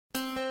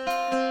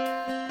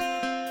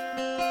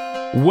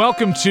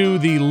Welcome to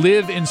the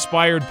Live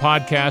Inspired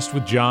podcast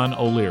with John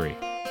O'Leary.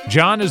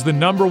 John is the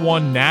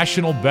 #1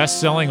 national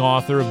best-selling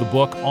author of the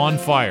book On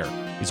Fire.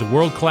 He's a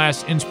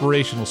world-class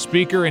inspirational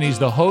speaker, and he's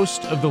the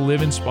host of the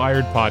Live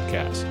Inspired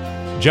podcast.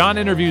 John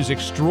interviews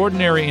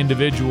extraordinary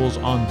individuals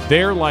on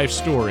their life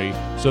story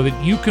so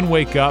that you can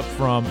wake up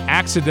from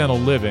accidental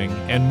living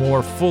and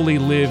more fully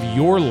live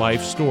your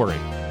life story.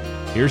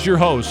 Here's your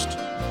host,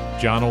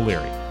 John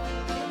O'Leary.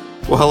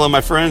 Well, hello, my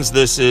friends.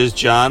 This is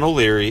John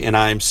O'Leary, and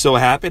I'm so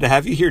happy to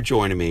have you here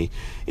joining me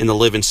in the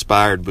Live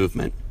Inspired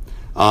movement.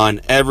 On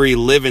every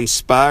Live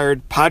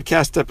Inspired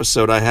podcast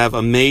episode, I have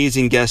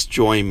amazing guests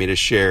join me to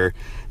share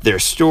their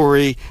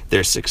story,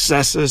 their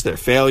successes, their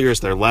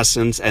failures, their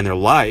lessons, and their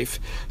life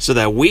so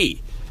that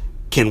we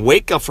can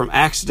wake up from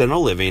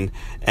accidental living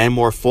and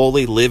more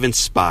fully live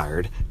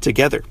inspired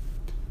together.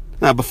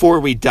 Now, before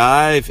we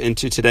dive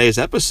into today's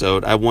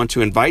episode, I want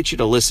to invite you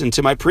to listen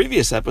to my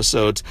previous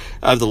episodes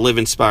of the Live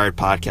Inspired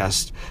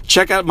podcast.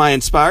 Check out my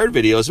inspired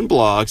videos and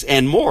blogs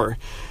and more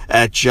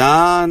at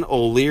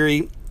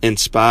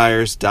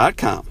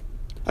JohnO'LearyInspires.com.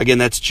 Again,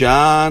 that's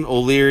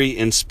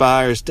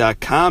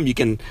JohnO'LearyInspires.com. You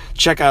can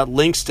check out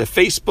links to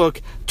Facebook,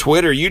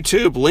 Twitter,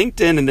 YouTube,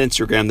 LinkedIn, and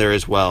Instagram there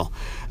as well.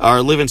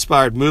 Our Live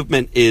Inspired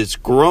movement is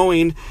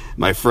growing,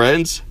 my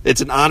friends.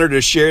 It's an honor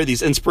to share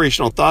these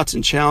inspirational thoughts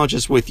and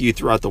challenges with you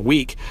throughout the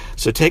week.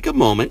 So take a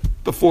moment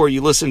before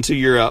you listen to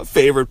your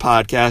favorite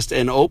podcast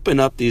and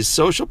open up these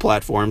social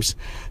platforms.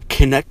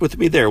 Connect with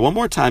me there. One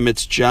more time,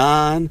 it's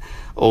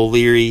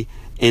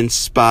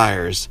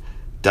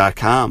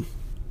JohnO'LearyInspires.com.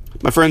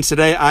 My friends,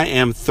 today I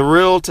am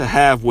thrilled to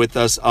have with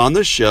us on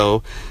the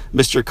show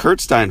Mr. Kurt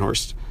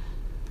Steinhorst.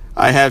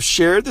 I have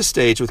shared the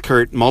stage with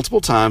Kurt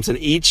multiple times, and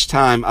each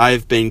time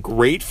I've been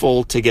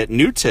grateful to get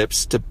new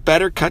tips to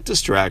better cut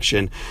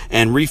distraction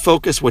and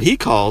refocus what he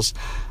calls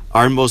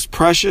our most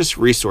precious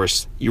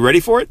resource. You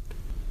ready for it?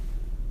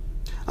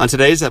 On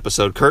today's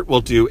episode, Kurt will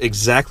do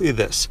exactly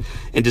this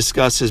and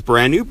discuss his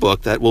brand new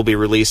book that will be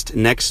released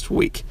next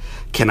week.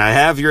 Can I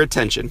have your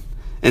attention?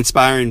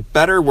 Inspiring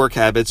better work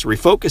habits,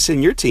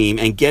 refocusing your team,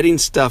 and getting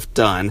stuff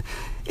done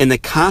in the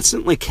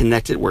constantly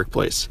connected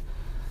workplace.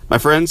 My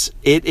friends,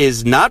 it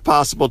is not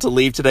possible to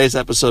leave today's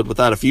episode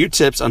without a few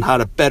tips on how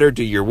to better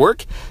do your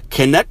work,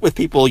 connect with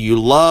people you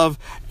love,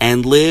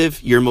 and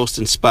live your most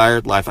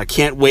inspired life. I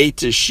can't wait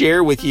to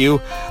share with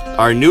you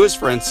our newest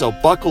friend, so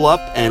buckle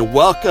up and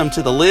welcome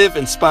to the Live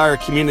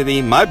Inspired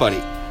community, my buddy,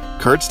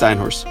 Kurt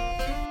Steinhorst.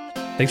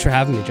 Thanks for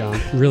having me, John.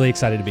 Really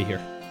excited to be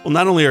here. Well,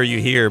 not only are you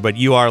here, but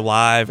you are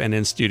live and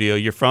in studio.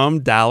 You're from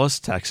Dallas,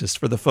 Texas.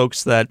 For the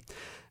folks that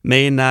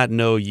may not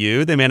know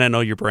you, they may not know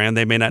your brand,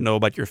 they may not know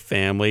about your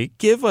family,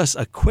 give us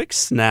a quick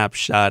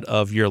snapshot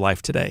of your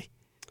life today.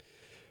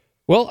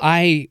 Well,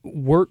 I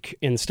work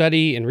and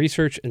study and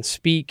research and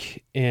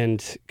speak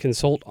and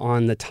consult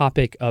on the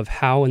topic of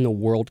how in the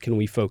world can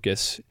we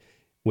focus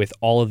with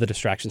all of the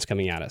distractions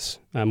coming at us.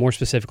 More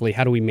specifically,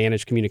 how do we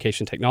manage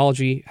communication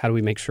technology? How do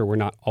we make sure we're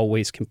not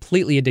always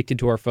completely addicted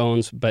to our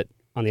phones, but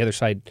on the other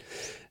side,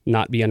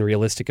 not be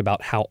unrealistic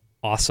about how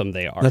awesome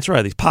they are. That's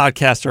right. These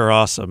podcasts are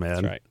awesome,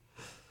 man. That's right.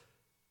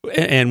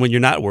 And when you're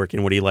not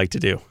working, what do you like to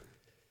do?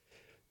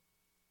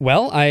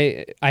 Well,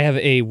 I have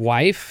a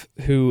wife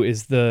who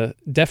is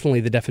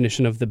definitely the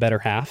definition of the better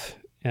half.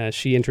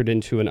 She entered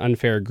into an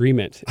unfair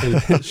agreement.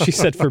 And she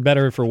said for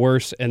better or for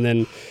worse, and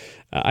then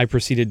I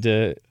proceeded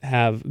to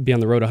be on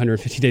the road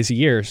 150 days a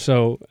year.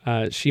 So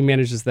she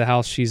manages the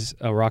house. She's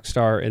a rock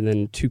star, and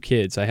then 2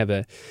 kids. I have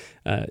a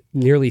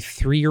nearly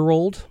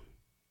 3-year-old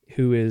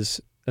who is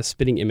a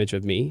spitting image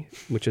of me,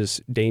 which is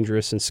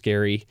dangerous and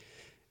scary,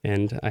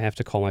 and I have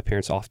to call my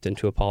parents often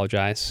to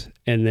apologize.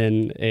 And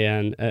then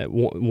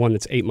one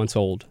that's 8 months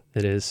old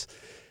that is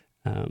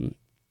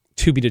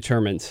to be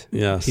determined.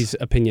 Yes. He's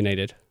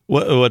opinionated.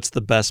 What's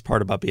the best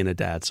part about being a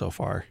dad so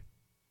far?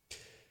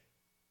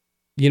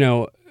 You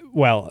know,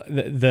 well,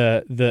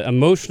 the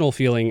emotional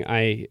feeling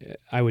I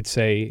would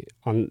say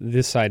on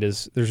this side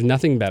is there's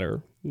nothing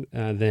better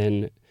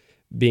than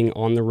being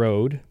on the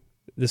road.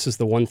 This is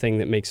the one thing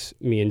that makes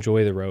me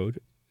enjoy the road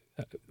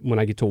when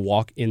I get to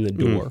walk in the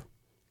door.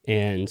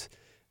 And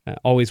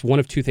always one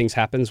of 2 things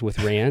happens with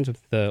Rand,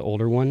 the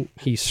older one.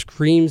 He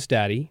screams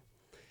daddy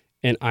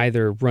and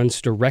either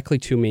runs directly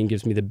to me and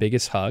gives me the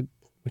biggest hug,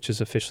 which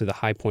is officially the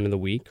high point of the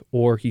week,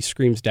 or he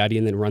screams daddy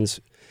and then runs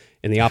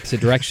in the opposite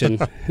direction,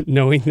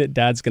 knowing that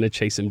dad's going to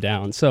chase him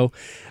down. So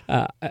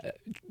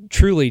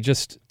truly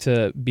just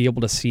to be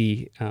able to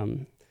see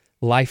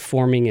life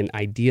forming and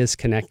ideas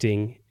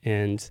connecting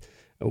and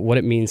what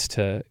it means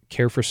to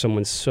care for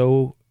someone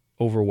so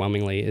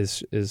overwhelmingly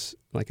is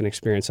like an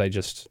experience I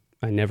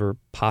never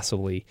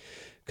possibly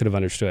could have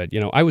understood.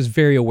 You know, I was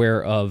very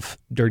aware of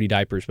dirty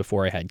diapers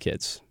before I had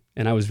kids,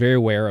 and I was very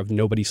aware of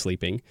nobody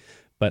sleeping,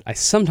 but I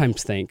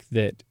sometimes think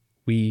that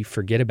we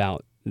forget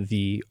about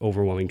the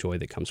overwhelming joy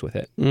that comes with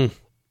it.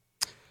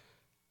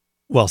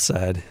 Well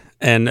said.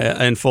 And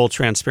in full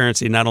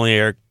transparency, not only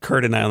are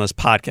Kurt and I on this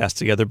podcast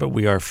together, but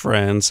we are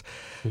friends.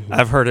 Mm-hmm.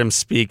 I've heard him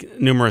speak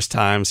numerous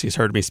times. He's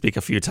heard me speak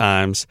a few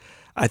times.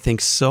 I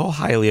think so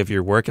highly of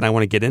your work, and I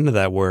want to get into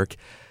that work.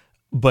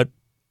 But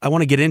I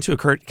want to get into it,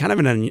 Kurt, kind of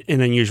in an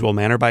unusual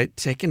manner by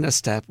taking a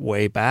step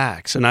way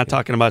back. So not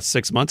talking about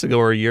 6 months ago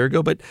or a year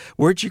ago, but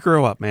where'd you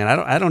grow up, man?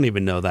 I don't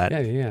even know that.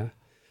 Yeah.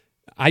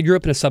 I grew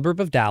up in a suburb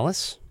of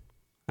Dallas.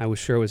 I was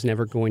sure I was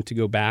never going to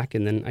go back,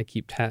 and then I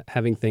keep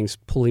having things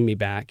pulling me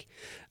back.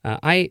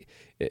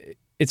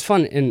 It's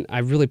fun, and I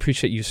really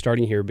appreciate you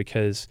starting here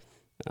because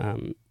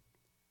in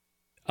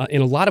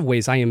a lot of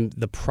ways, I am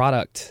the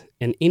product,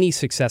 and any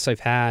success I've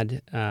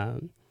had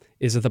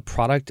is the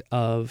product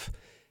of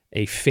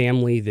a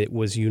family that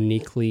was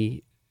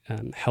uniquely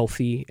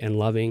healthy and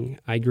loving.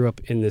 I grew up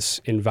in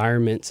this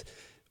environment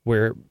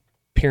where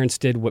parents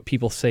did what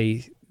people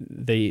say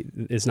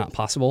is not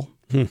possible.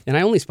 And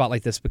I only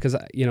spotlight this because,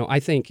 I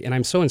think, and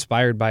I'm so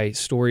inspired by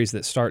stories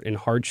that start in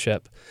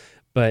hardship,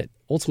 but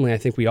ultimately I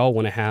think we all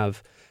want to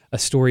have a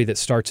story that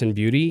starts in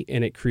beauty,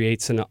 and it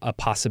creates a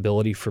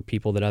possibility for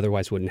people that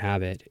otherwise wouldn't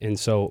have it. And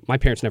so my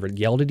parents never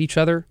yelled at each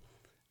other.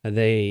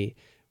 They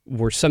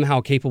were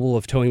somehow capable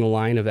of towing the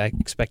line of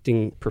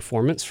expecting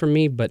performance from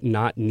me, but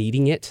not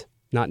needing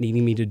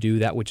me to do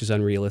that which is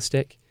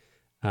unrealistic.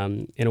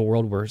 In a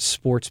world where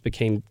sports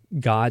became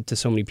God to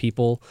so many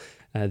people,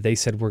 they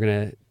said, we're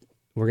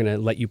gonna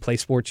let you play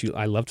sports.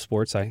 I loved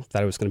sports. I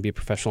thought I was going to be a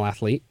professional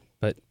athlete,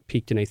 but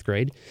peaked in 8th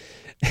grade,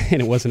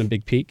 and it wasn't a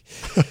big peak.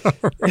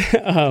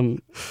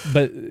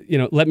 But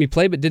let me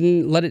play, but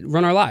didn't let it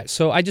run our lives.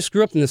 So I just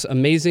grew up in this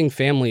amazing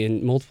family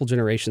and multiple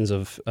generations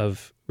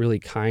of really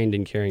kind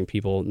and caring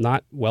people.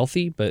 Not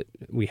wealthy, but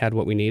we had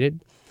what we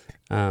needed.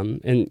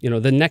 And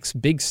the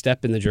next big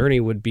step in the journey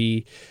would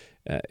be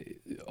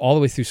all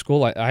the way through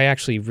school. I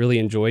actually really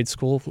enjoyed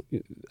school,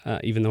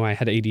 even though I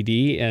had ADD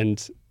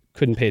and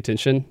couldn't pay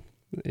attention.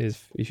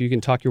 If you can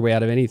talk your way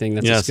out of anything,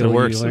 that's a skill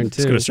you learn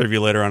too. It's going to serve you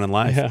later on in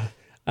life. Yeah.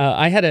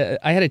 I had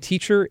a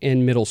teacher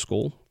in middle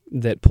school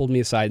that pulled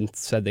me aside and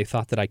said they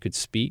thought that I could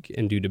speak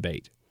and do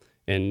debate.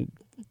 And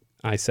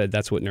I said,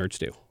 that's what nerds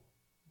do.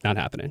 Not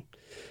happening.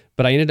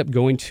 But I ended up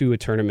going to a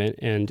tournament,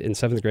 and in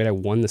 7th grade, I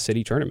won the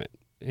city tournament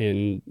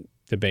in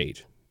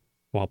debate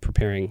while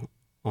preparing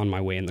on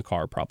my way in the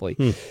car,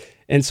 probably.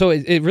 And so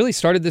it really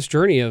started this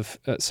journey of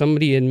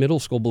somebody in middle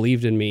school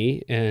believed in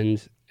me,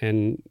 and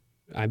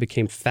I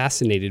became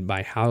fascinated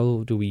by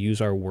how do we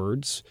use our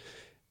words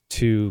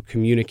to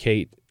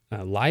communicate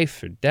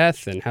life or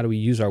death, and how do we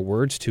use our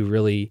words to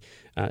really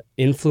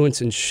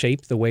influence and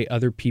shape the way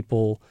other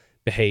people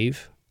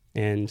behave,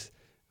 and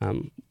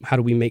how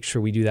do we make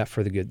sure we do that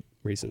for the good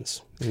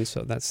reasons. And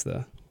so that's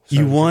the...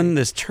 You won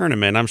this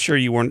tournament.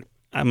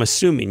 I'm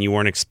assuming you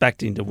weren't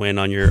expecting to win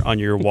on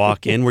your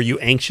walk in. Were you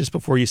anxious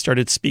before you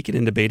started speaking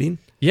and debating?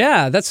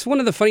 Yeah, that's one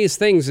of the funniest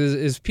things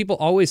is people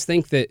always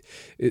think that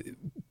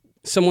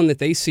someone that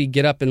they see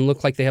get up and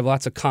look like they have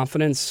lots of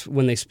confidence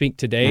when they speak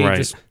today, right.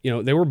 Just,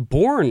 they were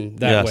born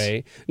that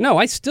way. No,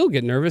 I still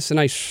get nervous, and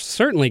I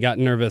certainly got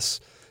nervous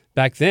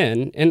back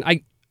then. And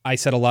I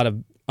said a lot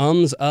of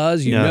ums,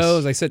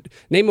 knows. I said,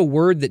 name a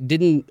word that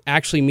didn't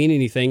actually mean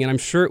anything, and I'm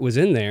sure it was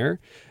in there,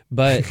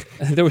 but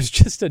there was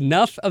just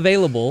enough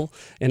available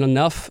and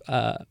enough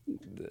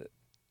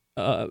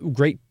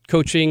great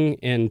coaching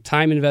and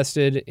time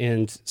invested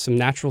and some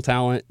natural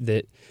talent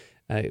that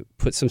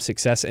put some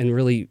success and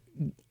really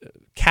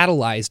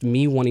catalyzed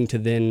me wanting to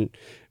then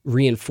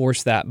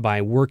reinforce that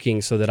by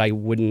working so that I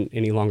wouldn't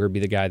any longer be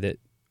the guy that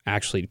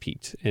actually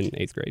peaked in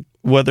 8th grade.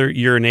 Whether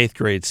you're in 8th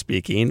grade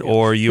speaking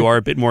or you are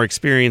a bit more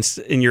experienced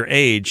in your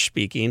age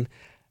speaking,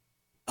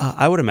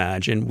 I would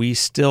imagine we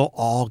still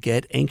all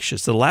get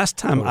anxious. The last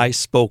time I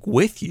spoke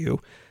with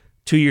you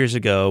 2 years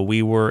ago,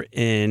 we were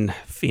in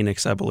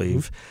Phoenix, I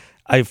believe.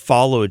 I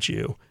followed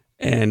you.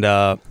 And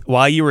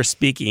while you were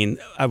speaking,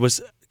 I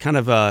was kind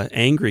of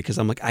angry because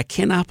I'm like, I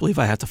cannot believe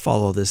I have to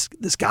follow this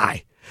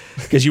guy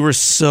because you were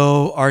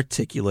so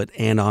articulate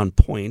and on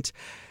point,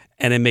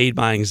 and it made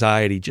my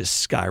anxiety just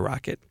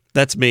skyrocket.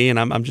 That's me, and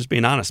I'm just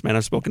being honest, man.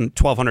 I've spoken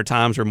 1,200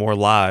 times or more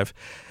live.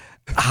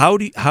 How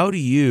do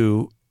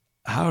you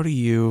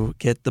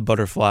get the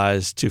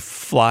butterflies to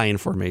fly in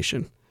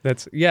formation?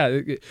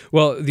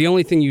 Well, the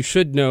only thing you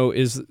should know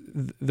is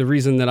the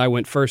reason that I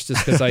went first is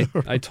because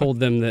I told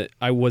them that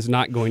I was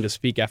not going to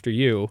speak after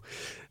you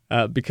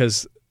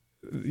because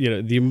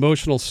the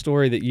emotional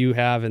story that you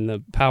have and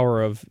the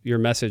power of your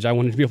message. I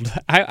wanted to be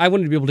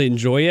able to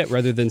enjoy it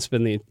rather than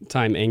spend the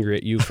time angry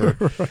at you for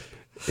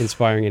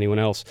inspiring anyone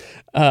else.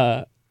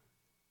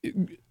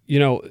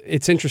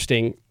 It's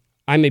interesting.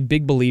 I'm a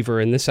big believer,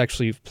 and this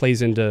actually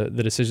plays into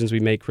the decisions we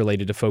make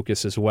related to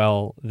focus as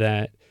well,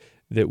 that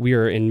we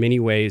are in many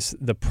ways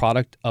the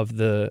product of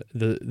the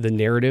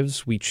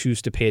narratives we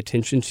choose to pay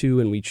attention to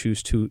and we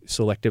choose to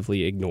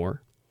selectively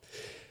ignore.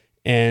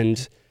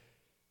 And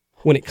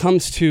when it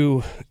comes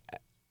to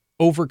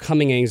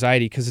overcoming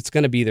anxiety, because it's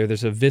going to be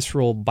there's a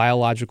visceral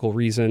biological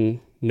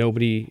reason.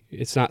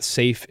 It's not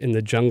safe in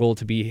the jungle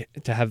to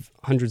have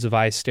hundreds of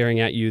eyes staring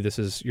at you.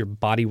 Your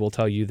body will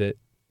tell you that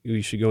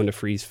you should go into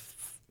freeze,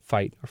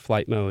 fight, or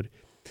flight mode.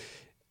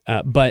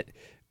 But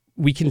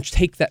we can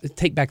take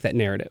back that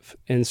narrative.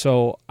 And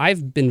so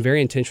I've been very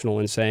intentional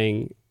in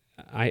saying,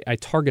 I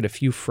target a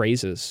few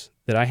phrases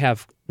that I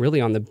have really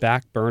on the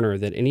back burner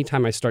that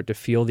anytime I start to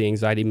feel the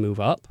anxiety move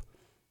up,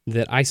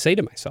 that I say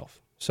to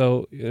myself.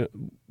 So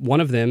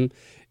one of them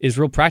is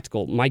real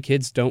practical. My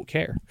kids don't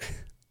care.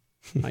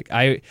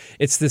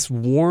 It's this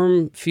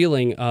warm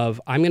feeling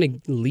of I'm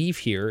going to leave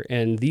here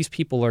and these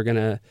people are going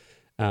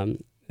to,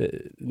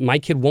 my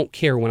kid won't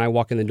care when I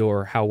walk in the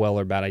door how well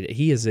or bad I did.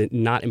 He is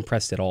not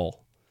impressed at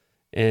all.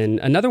 And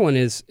another one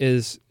is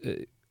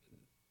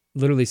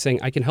literally saying,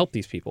 I can help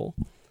these people.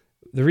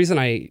 The reason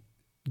I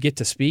get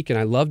to speak and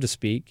I love to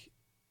speak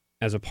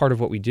as a part of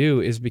what we do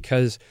is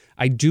because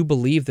I do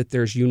believe that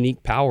there's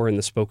unique power in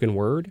the spoken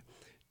word.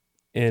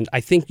 And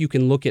I think you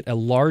can look at a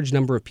large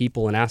number of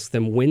people and ask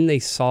them when they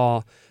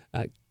saw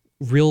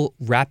real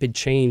rapid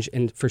change.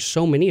 And for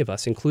so many of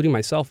us, including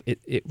myself,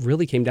 it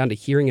really came down to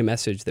hearing a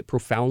message that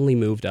profoundly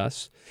moved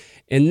us.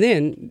 And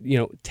then,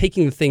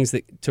 taking the things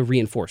to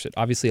reinforce it.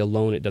 Obviously,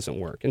 alone, it doesn't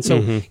work. And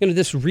so,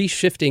 this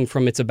reshifting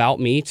from it's about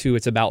me to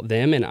it's about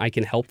them and I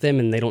can help them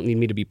and they don't need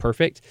me to be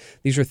perfect.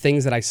 These are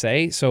things that I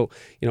say. So,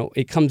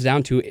 it comes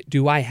down to,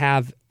 do I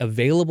have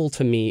available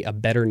to me a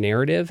better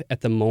narrative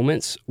at the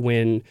moments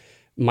when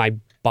my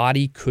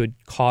body could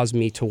cause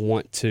me to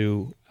want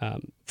to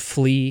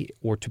flee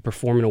or to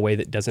perform in a way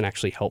that doesn't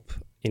actually help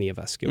any of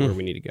us get where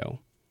we need to go?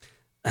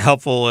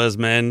 Helpful as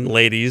men,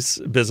 ladies,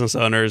 business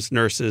owners,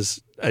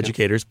 nurses,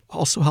 educators,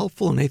 also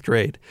helpful in 8th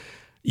grade.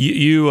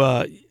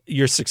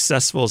 You're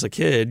successful as a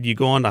kid. You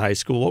go on to high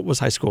school. What was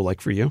high school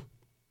like for you?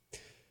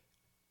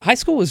 High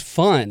school was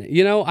fun.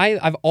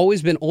 I've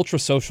always been ultra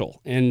social.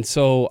 And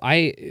so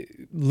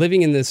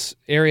living in this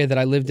area that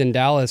I lived in,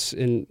 Dallas,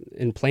 in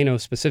Plano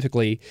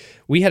specifically,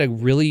 we had a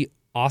really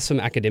awesome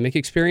academic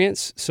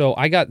experience. So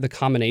I got the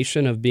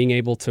combination of being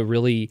able to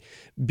really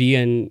be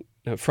in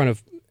front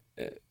of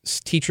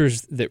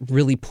teachers that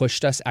really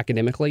pushed us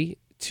academically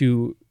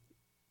to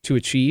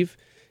achieve.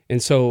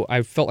 And so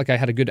I felt like I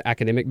had a good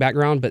academic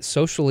background, but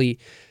socially,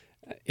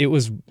 it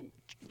was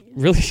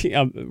really,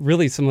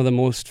 really some of the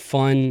most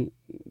fun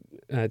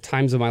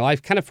times of my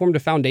life. Kind of formed a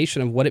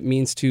foundation of what it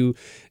means to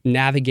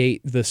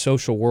navigate the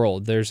social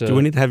world. Do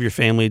we need to have your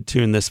family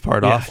tune this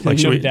part off?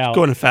 Should we go ahead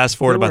and fast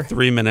forward about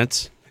 3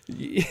 minutes?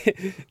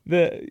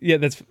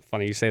 That's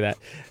funny you say that.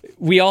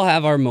 We all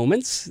have our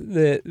moments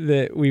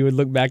that we would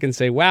look back and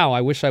say, wow,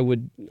 I wish I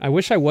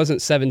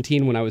wasn't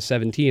 17 when I was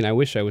 17. I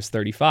wish I was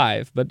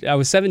 35. But I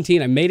was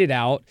 17, I made it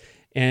out,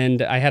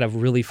 and I had a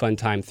really fun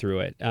time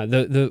through it.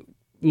 The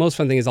most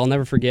fun thing is I'll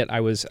never forget,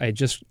 I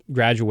just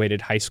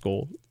graduated high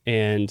school,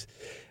 and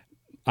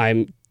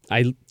I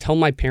tell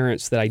my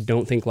parents that I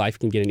don't think life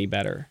can get any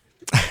better.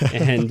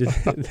 And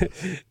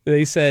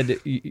they said,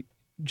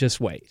 just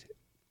wait.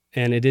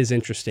 And it is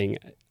interesting.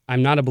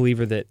 I'm not a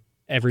believer that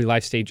every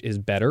life stage is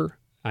better.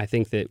 I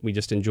think that we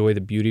just enjoy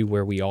the beauty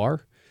where we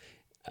are.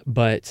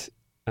 But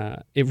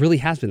it really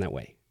has been that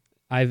way.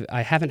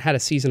 I haven't had a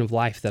season of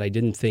life that I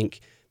didn't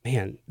think,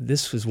 man,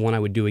 this was one I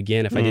would do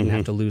again if I didn't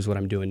have to lose what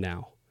I'm doing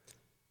now.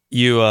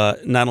 You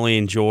not only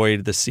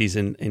enjoyed the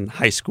season in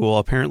high school,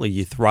 apparently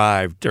you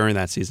thrived during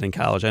that season in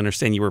college. I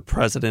understand you were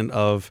president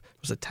of,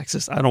 was it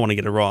Texas? I don't want to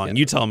get it wrong. Yeah.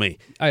 You tell me.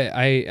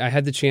 I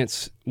had the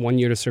chance 1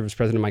 year to serve as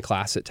president of my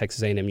class at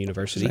Texas A&M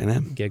University.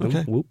 A&M. Gig 'em.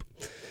 Okay. Whoop.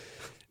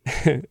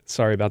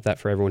 Sorry about that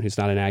for everyone who's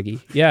not an Aggie.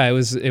 Yeah, it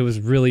was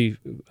really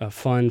a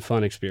fun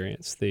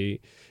experience.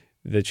 The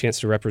chance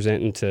to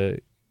represent and to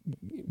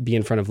be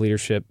in front of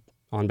leadership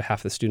on behalf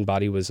of the student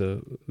body was a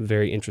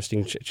very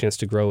interesting chance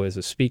to grow as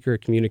a speaker,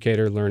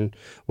 communicator, learn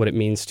what it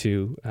means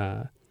to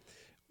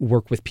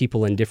work with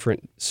people in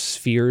different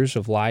spheres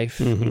of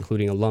life,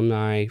 including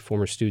alumni,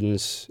 former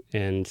students,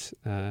 and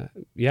I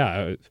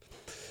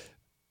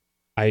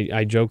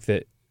joke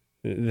that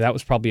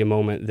was probably a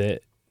moment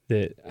that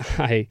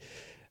I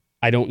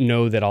don't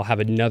know that I'll have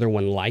another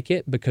one like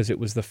it, because it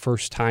was the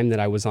first time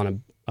that I was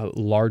on a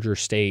larger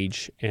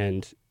stage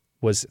and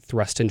was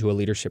thrust into a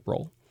leadership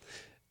role.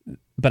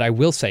 But I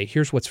will say,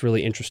 here's what's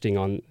really interesting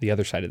on the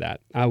other side of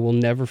that. I will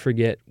never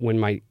forget when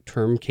my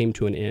term came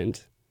to an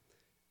end.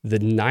 The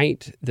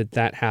night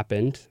that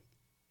happened,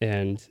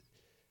 and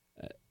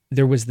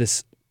there was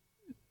this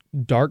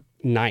dark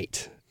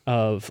night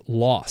of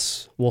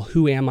loss. Well,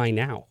 who am I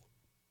now?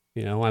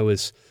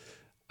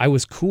 I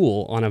was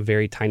cool on a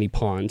very tiny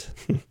pond.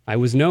 I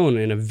was known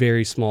in a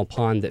very small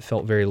pond that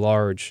felt very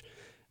large.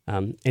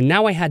 And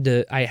now I had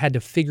to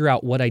figure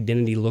out what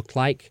identity looked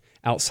like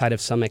outside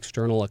of some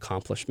external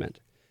accomplishment.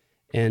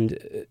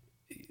 And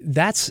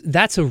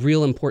that's a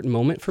real important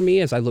moment for me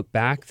as I look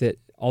back, that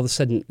all of a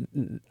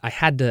sudden I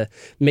had to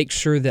make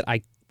sure that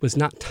I was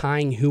not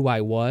tying who I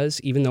was,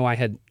 even though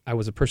I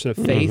was a person of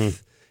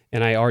faith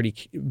and I already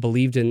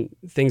believed in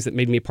things that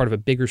made me a part of a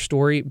bigger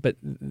story. But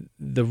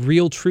the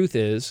real truth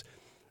is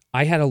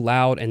I had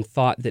allowed and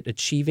thought that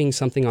achieving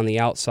something on the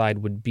outside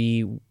would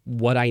be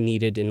what I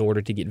needed in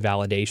order to get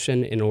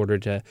validation, in order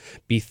to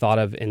be thought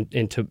of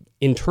and to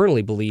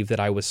internally believe that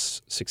I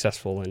was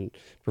successful in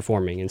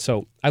performing. And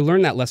so I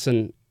learned that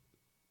lesson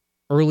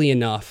early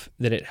enough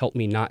that it helped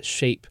me not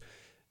shape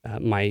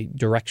my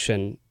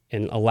direction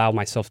and allow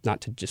myself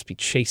not to just be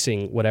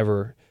chasing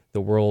whatever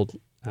the world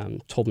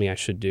told me I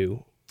should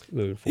do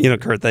moving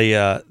forward. Kurt, the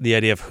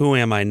idea of who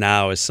am I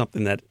now is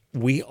something that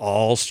we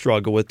all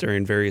struggle with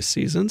during various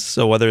seasons.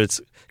 So whether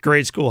it's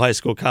grade school, high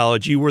school,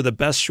 college, you were the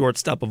best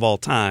shortstop of all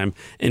time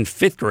in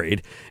 5th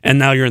grade, and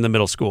now you're in the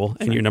middle school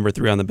and you're number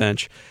 3 on the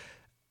bench.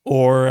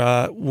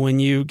 Or when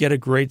you get a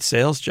great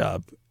sales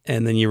job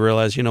and then you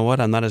realize, you know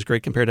what, I'm not as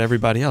great compared to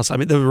everybody else. I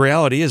mean, the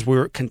reality is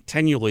we're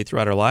continually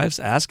throughout our lives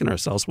asking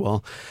ourselves,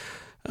 well,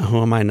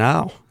 who am I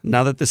now?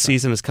 Now that the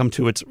season has come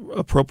to its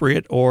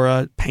appropriate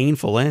or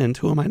painful end,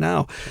 who am I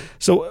now?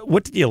 So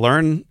what did you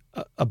learn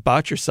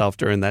about yourself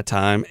during that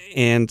time,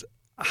 and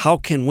how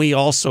can we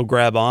also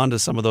grab onto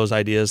some of those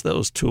ideas,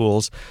 those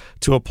tools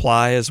to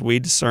apply as we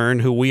discern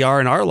who we are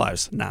in our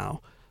lives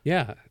now?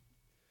 Yeah.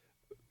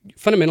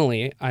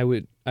 Fundamentally, I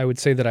would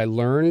say that I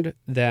learned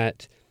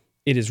that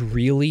it is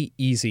really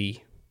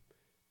easy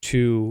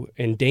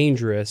and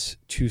dangerous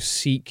to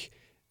seek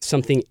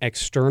something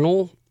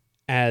external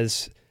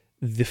as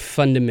the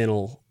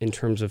fundamental in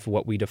terms of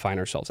what we define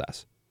ourselves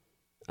as.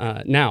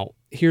 Now,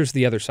 here's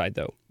the other side,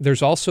 though.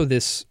 There's also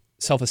this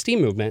self-esteem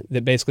movement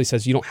that basically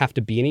says you don't have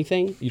to be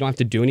anything, you don't have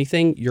to do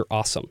anything, you're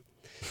awesome.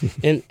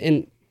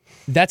 and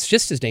that's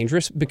just as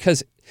dangerous,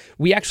 because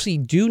we actually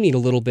do need a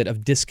little bit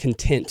of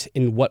discontent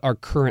in what our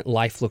current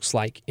life looks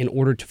like in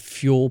order to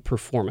fuel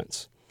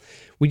performance.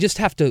 We just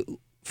have to,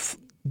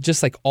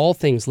 just like all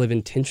things, live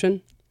in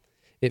tension.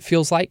 It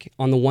feels like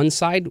on the one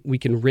side, we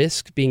can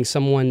risk being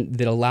someone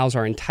that allows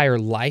our entire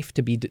life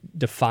to be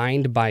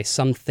defined by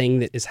something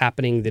that is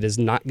happening that is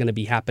not going to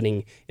be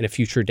happening in a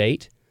future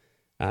date.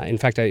 In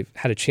fact, I've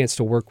had a chance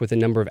to work with a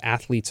number of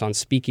athletes on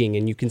speaking,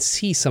 and you can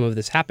see some of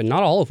this happen.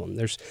 Not all of them.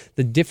 There's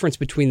the difference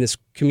between this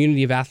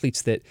community of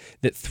athletes that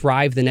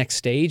thrive the next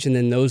stage, and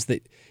then those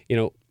that,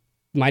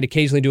 might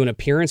occasionally do an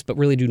appearance but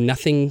really do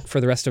nothing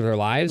for the rest of their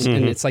lives. Mm-hmm.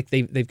 And it's like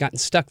they've gotten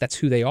stuck. That's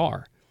who they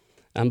are.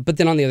 But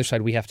then on the other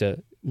side, we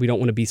don't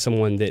want to be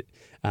someone that.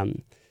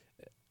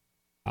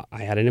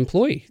 I had an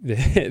employee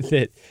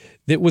that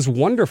was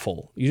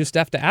wonderful. You just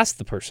have to ask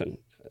the person,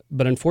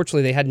 but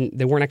unfortunately,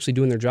 they weren't actually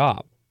doing their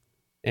job.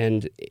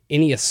 And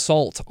any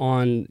assault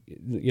on,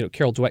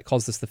 Carol Dweck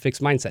calls this the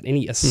fixed mindset.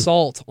 Any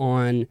assault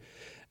on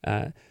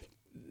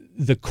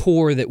the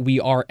core that we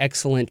are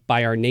excellent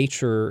by our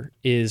nature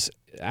is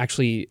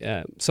actually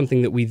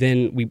something that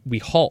we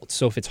halt.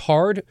 So if it's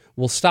hard,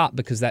 we'll stop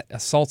because that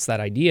assaults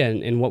that idea.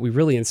 And what we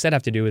really instead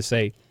have to do is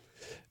say,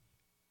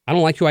 I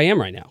don't like who I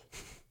am right now.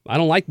 I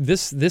don't like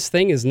this. This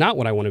thing is not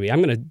what I want to be.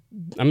 I'm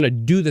gonna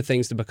do the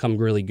things to become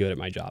really good at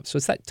my job. So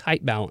it's that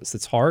tight balance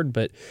that's hard,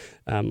 but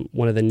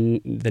one of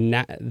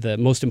the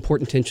most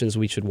important tensions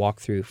we should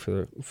walk through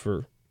for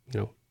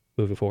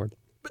moving forward.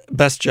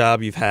 Best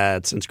job you've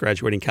had since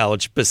graduating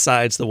college,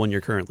 besides the one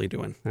you're currently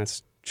doing?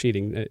 That's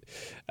cheating.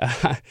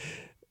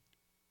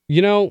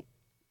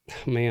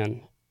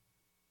 Man,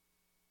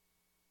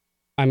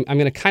 I'm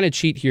going to kind of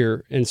cheat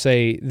here and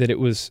say that it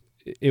was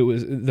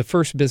the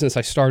first business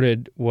I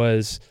started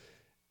was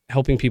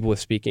helping people with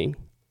speaking.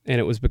 And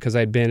it was because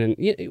I'd been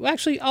in,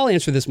 actually, I'll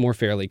answer this more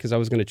fairly because I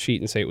was going to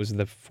cheat and say it was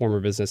the former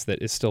business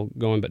that is still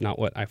going, but not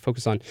what I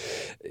focus on.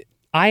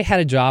 I had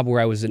a job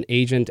where I was an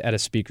agent at a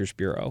speakers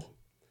bureau,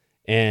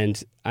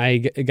 and I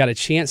got a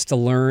chance to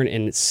learn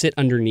and sit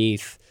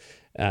underneath.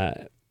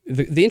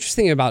 The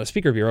interesting thing about a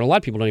speaker bureau, and a lot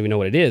of people don't even know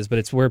what it is, but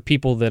it's where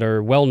people that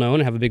are well-known,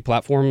 have a big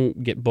platform,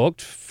 get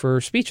booked for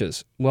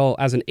speeches. Well,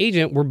 as an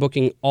agent, we're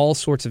booking all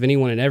sorts of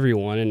anyone and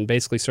everyone and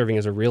basically serving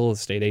as a real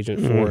estate agent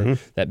for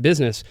that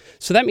business.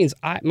 So that means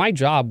my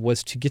job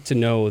was to get to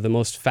know the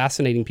most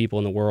fascinating people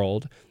in the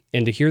world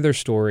and to hear their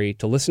story,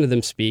 to listen to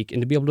them speak,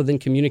 and to be able to then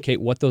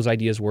communicate what those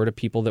ideas were to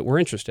people that were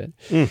interested.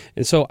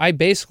 And so I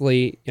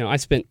basically, I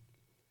spent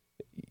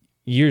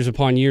years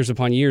upon years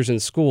upon years in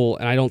school,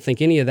 and I don't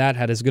think any of that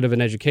had as good of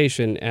an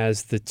education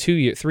as the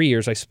 3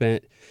 years I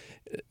spent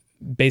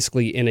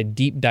basically in a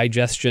deep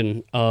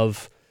digestion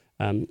of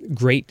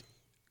great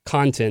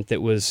content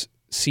that was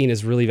seen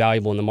as really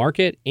valuable in the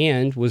market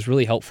and was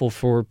really helpful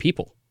for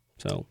people.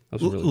 So that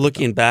was really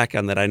looking back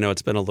on that, I know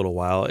it's been a little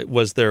while.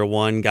 Was there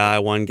one guy,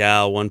 one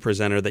gal, one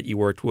presenter that you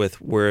worked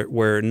with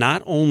where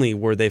not only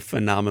were they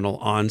phenomenal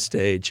on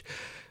stage,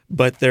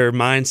 but their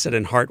mindset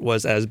and heart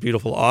was as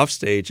beautiful off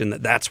stage, and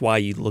that's why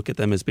you look at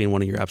them as being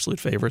one of your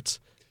absolute favorites?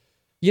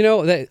 I'm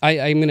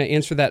going to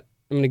answer that.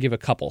 I'm going to give a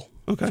couple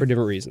for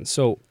different reasons.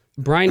 So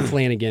Brian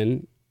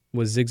Flanagan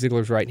was Zig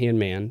Ziglar's right-hand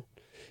man,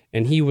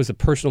 and he was a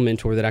personal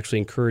mentor that actually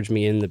encouraged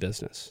me in the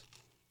business.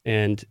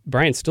 And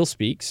Brian still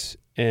speaks,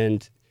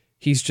 and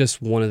he's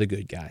just one of the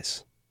good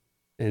guys.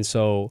 And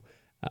so,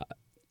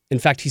 in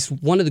fact, he's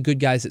one of the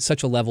good guys at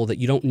such a level that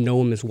you don't know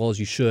him as well as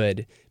you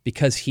should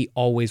because he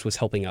always was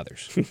helping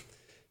others.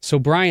 So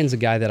Brian's a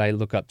guy that I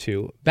look up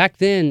to. Back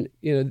then,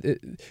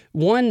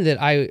 one that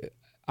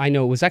I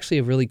know was actually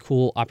a really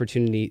cool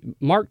opportunity.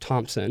 Mark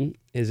Thompson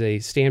is a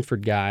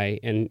Stanford guy,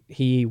 and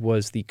he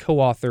was the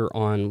co-author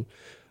on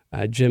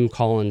Jim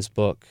Collins'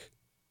 book,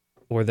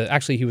 he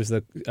was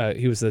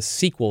the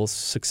sequel,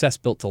 Success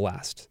Built to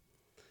Last,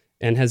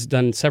 and has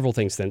done several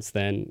things since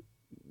then.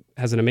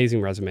 Has an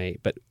amazing resume,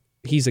 but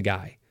he's a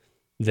guy.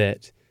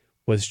 that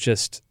was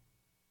just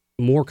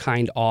more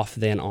kind off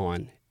than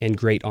on, and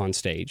great on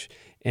stage.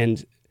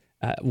 And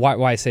why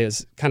I say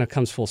it kind of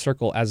comes full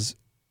circle. As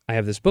I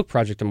have this book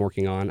project I'm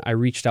working on, I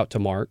reached out to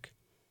Mark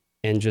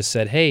and just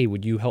said, hey,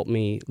 would you help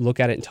me look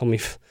at it and tell me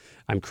if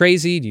I'm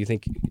crazy? Do you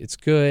think it's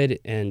good?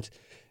 And,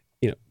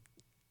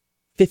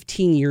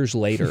 15 years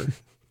later,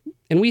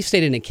 and we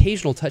stayed in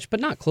occasional touch, but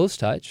not close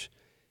touch,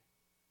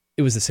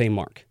 it was the same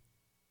Mark.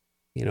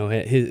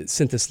 He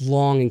sent this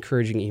long,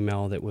 encouraging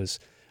email that was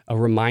a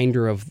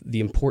reminder of the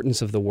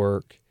importance of the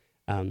work,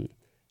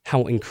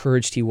 how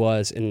encouraged he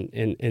was,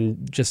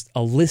 and just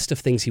a list of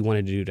things he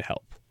wanted to do to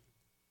help.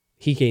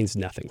 He gains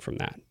nothing from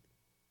that.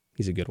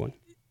 He's a good one.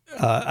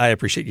 I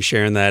appreciate you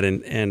sharing that,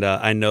 and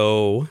I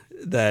know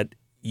that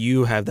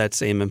you have that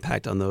same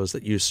impact on those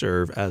that you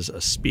serve as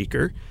a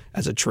speaker,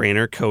 as a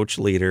trainer, coach,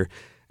 leader,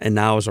 and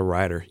now as a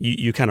writer.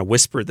 You kind of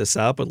whispered this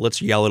out, but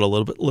let's yell it a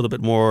little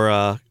bit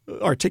more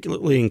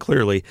articulately and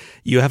clearly.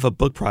 You have a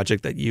book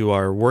project that you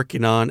are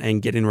working on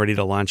and getting ready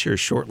to launch here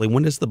shortly.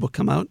 When does the book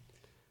come out?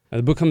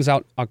 The book comes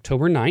out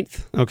October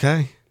 9th.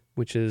 Okay.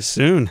 Which is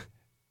soon.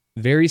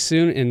 Very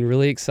soon and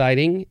really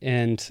exciting.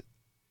 And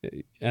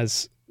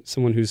as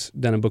someone who's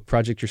done a book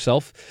project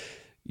yourself,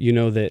 you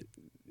know that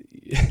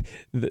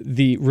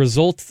the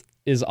result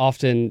is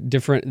often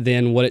different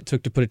than what it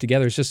took to put it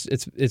together.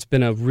 It's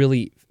been a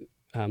really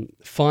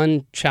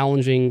fun,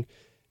 challenging,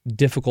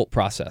 difficult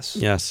process.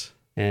 Yes.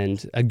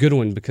 And a good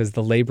one because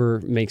the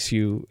labor makes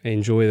you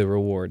enjoy the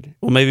reward.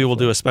 Well, maybe we'll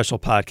do a special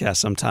podcast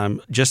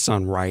sometime just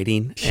on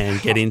writing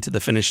and getting to the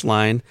finish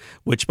line,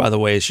 which, by the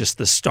way, is just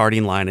the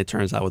starting line, it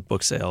turns out, with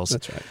book sales.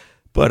 That's right.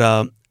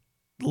 But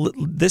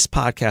this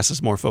podcast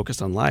is more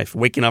focused on life,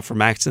 waking up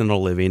from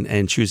accidental living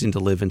and choosing to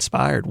live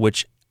inspired,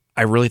 which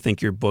I really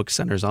think your book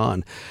centers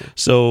on.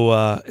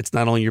 So it's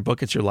not only your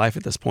book, it's your life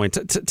at this point.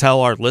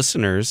 Tell our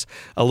listeners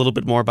a little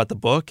bit more about the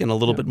book and a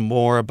little bit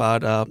more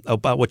about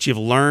what you've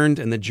learned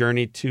and the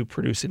journey to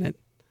producing it.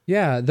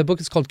 Yeah, the book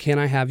is called Can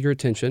I Have Your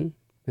Attention?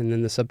 And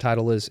then the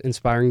subtitle is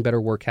Inspiring Better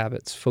Work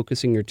Habits,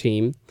 Focusing Your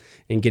Team,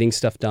 and Getting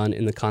Stuff Done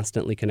in the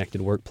Constantly Connected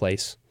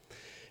Workplace.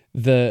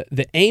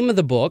 The aim of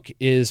the book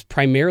is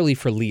primarily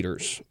for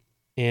leaders.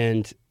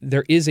 And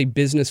there is a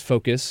business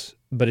focus,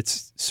 but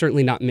it's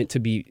certainly not meant to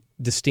be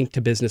distinct to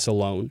business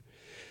alone.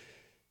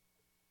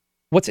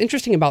 What's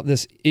interesting about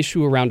this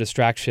issue around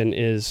distraction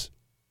is,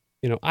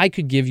 I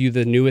could give you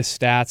the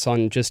newest stats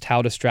on just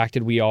how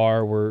distracted we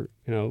are. We're,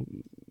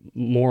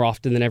 more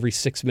often than every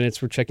 6 minutes,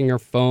 we're checking our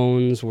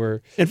phones. Go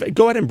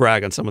ahead and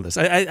brag on some of this.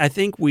 I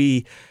think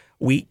we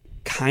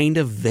kind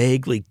of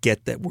vaguely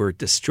get that we're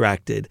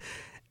distracted.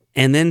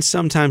 And then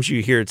sometimes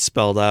you hear it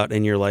spelled out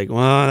and you're like,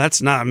 well,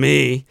 that's not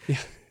me. Yeah,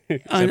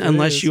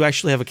 unless you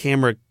actually have a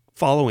camera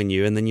following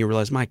you, and then you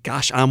realize, my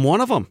gosh, I'm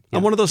one of them. Yeah,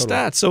 I'm one of those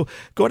stats. So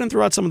go ahead and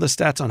throw out some of the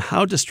stats on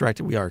how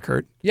distracted we are,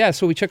 Kurt. Yeah,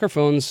 so we check our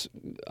phones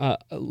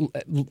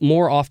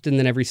more often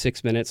than every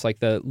 6 minutes. Like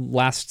the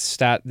last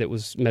stat that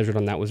was measured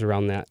on that was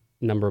around that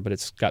number, but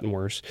it's gotten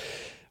worse.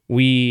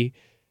 We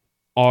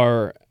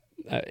are,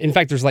 in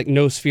fact, there's like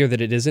no sphere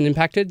that it isn't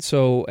impacted.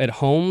 So at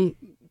home,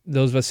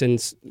 those of us in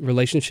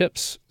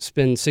relationships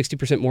spend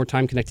 60% more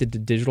time connected to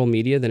digital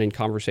media than in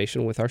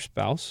conversation with our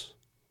spouse.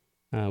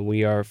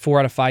 We are 4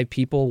 out of 5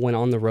 people when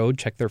on the road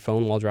check their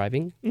phone while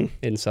driving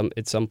at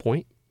some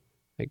point.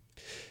 Like,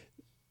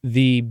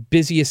 the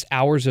busiest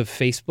hours of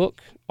Facebook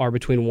are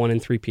between 1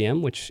 and 3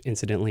 p.m., which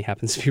incidentally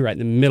happens to be right in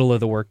the middle of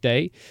the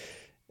workday.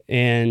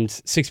 And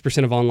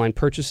 6% of online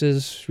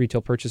purchases,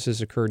 retail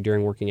purchases, occur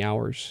during working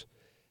hours.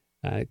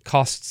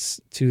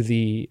 Costs to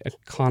the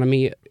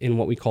economy in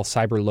what we call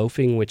cyber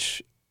loafing,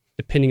 which,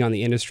 depending on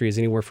the industry, is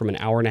anywhere from an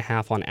hour and a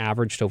half on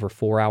average to over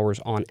 4 hours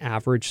on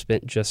average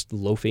spent just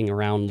loafing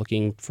around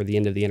looking for the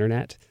end of the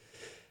internet.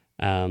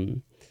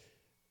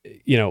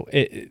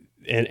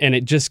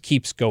 It just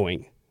keeps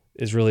going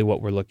is really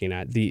what we're looking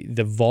at.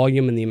 The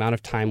volume and the amount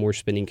of time we're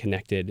spending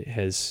connected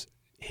has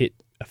hit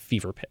a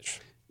fever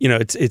pitch.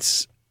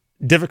 It's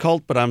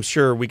difficult, but I'm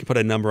sure we can put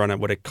a number on it,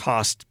 what it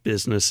costs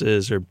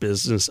businesses or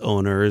business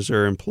owners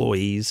or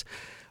employees.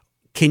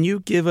 Can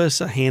you give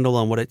us a handle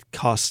on what it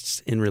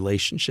costs in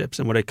relationships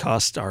and what it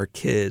costs our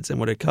kids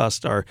and what it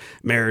costs our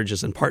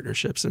marriages and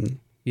partnerships and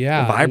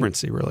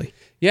vibrancy, really?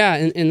 Yeah,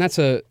 and that's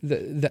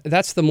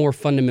the more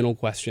fundamental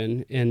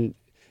question. And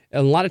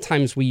a lot of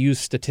times we use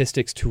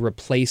statistics to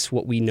replace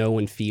what we know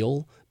and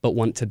feel but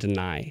want to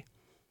deny.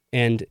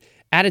 And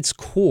at its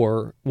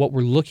core, what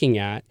we're looking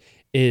at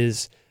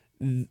is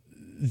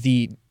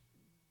the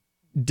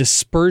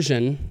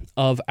dispersion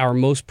of our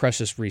most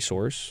precious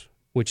resource,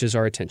 which is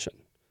our attention.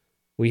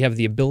 We have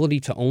the ability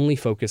to only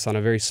focus on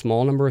a very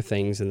small number of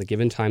things in the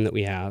given time that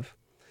we have.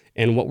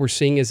 And what we're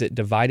seeing is it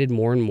divided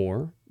more and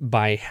more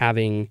by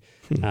having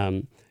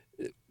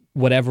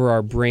whatever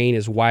our brain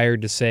is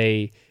wired to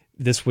say,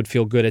 this would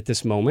feel good at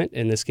this moment,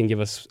 and this can give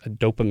us a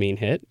dopamine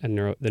hit, the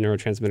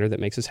neurotransmitter that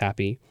makes us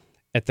happy,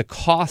 at the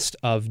cost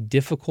of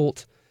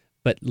difficult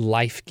but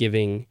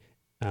life-giving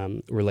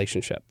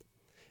relationship.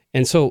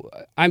 And so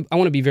I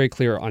want to be very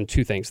clear on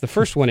 2 things. The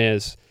first one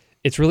is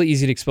it's really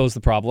easy to expose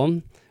the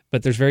problem,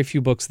 but there's very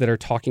few books that are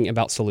talking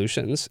about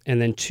solutions.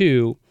 And then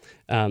two,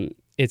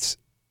 it's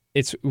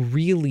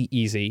really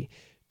easy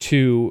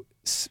to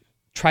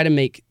try to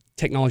make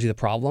technology the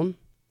problem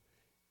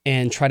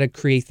and try to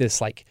create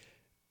this like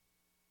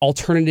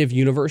alternative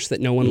universe that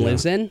no one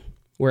lives in,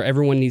 where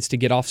everyone needs to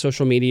get off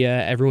social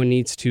media, everyone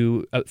needs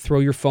to throw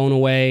your phone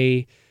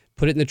away,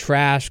 put it in the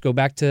trash, go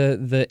back to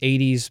the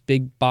 80s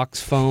big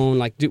box phone,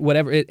 like do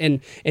whatever.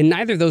 And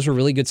neither of those are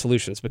really good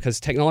solutions because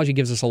technology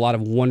gives us a lot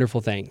of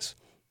wonderful things.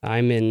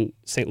 I'm in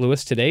St.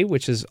 Louis today,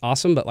 which is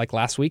awesome. But like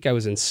last week, I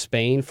was in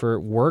Spain for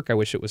work. I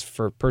wish it was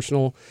for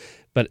personal.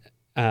 But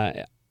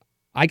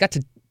I got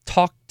to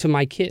talk to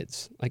my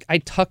kids. Like I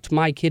tucked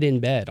my kid in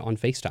bed on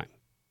FaceTime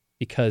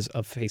because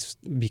of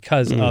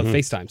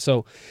FaceTime.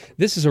 So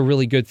this is a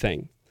really good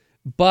thing.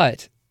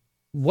 But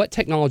what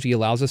technology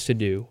allows us to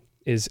do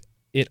is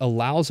it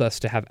allows us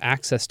to have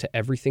access to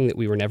everything that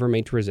we were never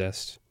made to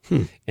resist.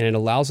 And it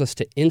allows us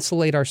to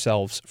insulate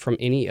ourselves from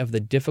any of the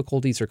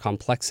difficulties or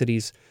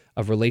complexities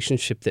of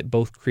relationship that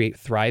both create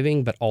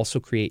thriving but also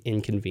create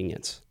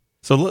inconvenience.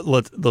 So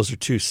those are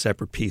two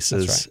separate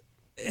pieces, That's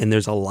right. And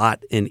there's a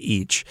lot in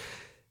each.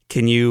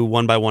 Can you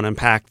one by one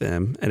unpack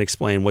them and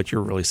explain what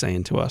you're really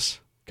saying to us?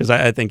 Because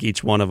I think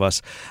each one of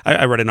us,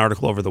 I read an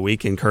article over the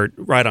weekend, Kurt,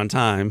 right on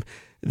time,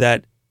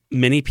 that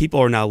many people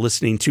are now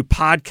listening to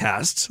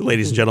podcasts,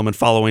 ladies and gentlemen,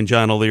 following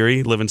John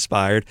O'Leary, Live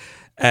Inspired,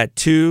 at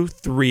 2,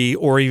 3,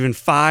 or even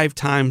 5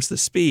 times the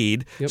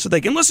speed, so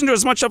they can listen to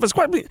as much stuff as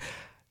quite.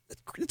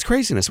 It's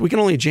craziness. We can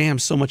only jam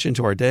so much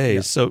into our days.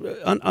 Yeah.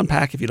 So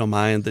unpack, if you don't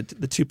mind,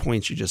 the 2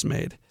 points you just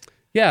made.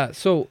 Yeah.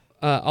 So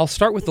I'll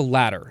start with the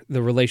latter,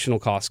 the relational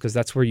cost, because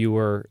that's where you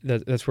were.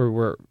 That's where we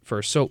were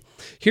first. So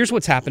here's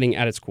what's happening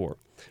at its core.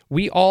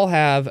 We all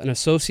have an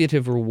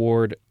associative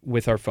reward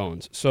with our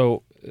phones.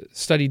 So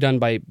study done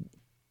by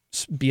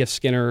B.F.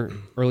 Skinner,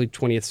 early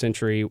 20th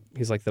century.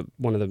 He's like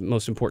one of the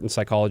most important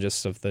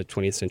psychologists of the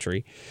 20th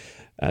century.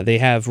 They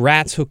have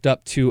rats hooked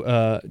up to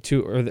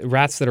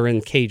rats that are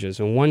in cages.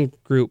 And one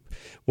group,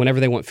 whenever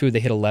they want food, they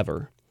hit a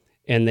lever.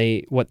 And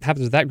what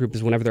happens with that group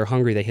is whenever they're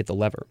hungry, they hit the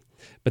lever.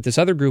 But this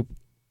other group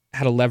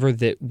had a lever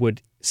that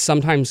would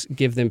sometimes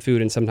give them food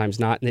and sometimes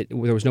not, and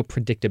there was no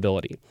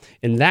predictability.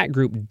 And that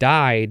group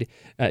died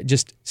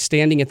just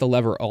standing at the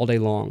lever all day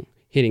long,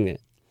 hitting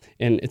it.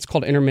 And it's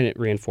called intermittent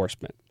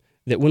reinforcement.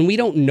 That when we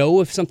don't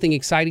know if something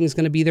exciting is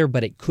going to be there,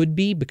 but it could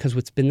be because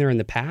what's been there in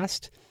the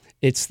past,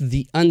 it's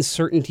the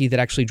uncertainty that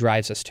actually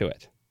drives us to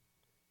it.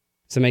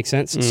 Does that make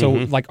sense? Mm-hmm. So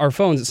like our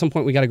phones, at some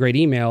point we got a great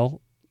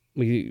email,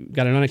 we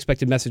got an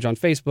unexpected message on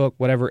Facebook,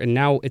 whatever, and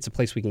now it's a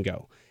place we can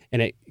go.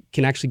 And it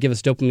can actually give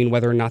us dopamine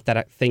whether or not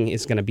that thing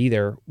is going to be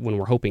there when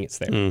we're hoping it's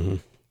there. Mm-hmm.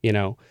 You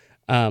know,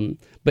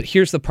 but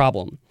here's the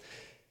problem.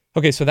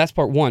 Okay, so that's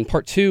part one.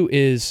 Part two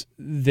is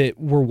that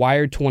we're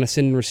wired to want to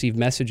send and receive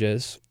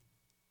messages.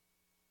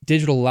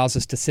 Digital allows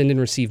us to send and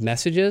receive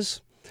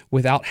messages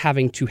without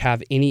having to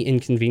have any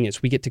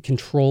inconvenience. We get to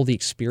control the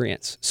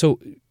experience. So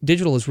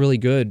digital is really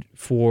good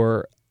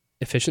for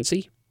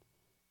efficiency,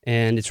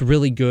 and it's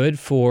really good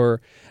for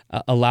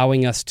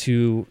allowing us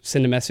to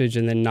send a message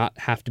and then not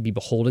have to be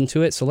beholden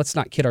to it. So let's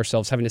not kid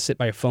ourselves. Having to sit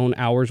by a phone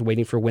hours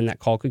waiting for when that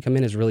call could come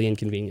in is really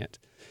inconvenient.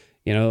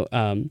 You know,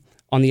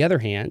 on the other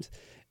hand,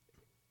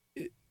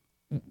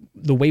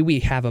 the way we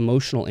have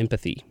emotional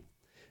empathy,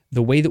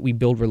 the way that we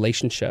build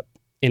relationship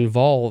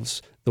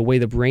involves the way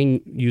the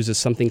brain uses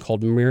something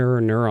called mirror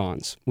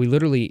neurons.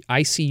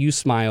 I see you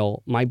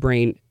smile, my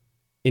brain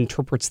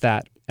interprets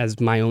that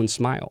as my own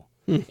smile.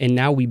 And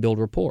now we build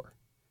rapport.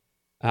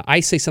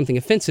 I say something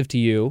offensive to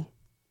you,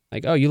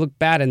 like, oh, you look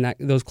bad in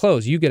those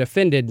clothes. You get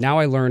offended. Now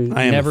I learn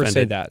never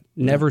say that.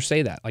 Never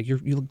say that. Like, you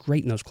look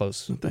great in those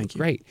clothes. Thank you.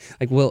 Great.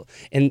 Like,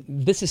 and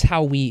this is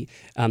how we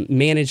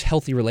manage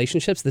healthy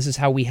relationships. This is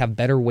how we have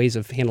better ways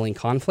of handling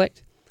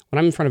conflict. When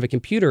I'm in front of a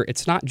computer,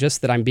 it's not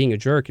just that I'm being a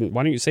jerk and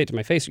why don't you say it to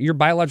my face? You're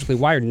biologically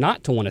wired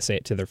not to want to say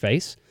it to their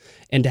face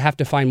and to have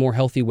to find more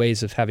healthy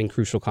ways of having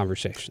crucial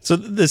conversations. So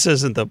this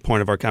isn't the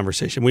point of our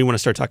conversation. We want to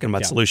start talking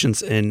about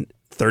solutions in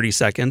 30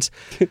 seconds.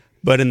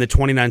 But in the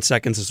 29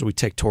 seconds as we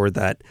tick toward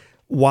that,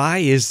 why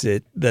is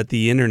it that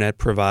the internet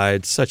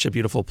provides such a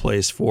beautiful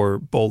place for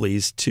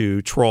bullies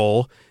to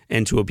troll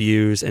and to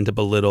abuse and to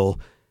belittle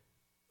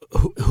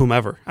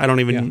whomever? I don't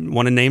even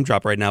want to name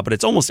drop right now, but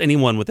it's almost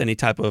anyone with any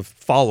type of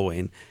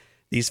following.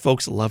 These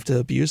folks love to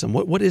abuse them.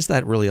 What is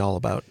that really all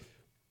about?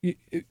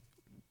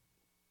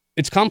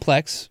 It's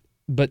complex,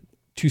 but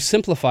to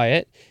simplify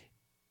it,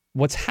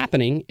 what's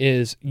happening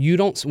is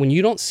when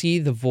you don't see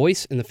the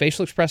voice and the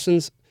facial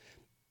expressions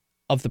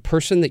of the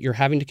person that you're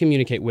having to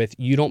communicate with,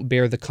 you don't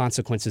bear the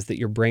consequences that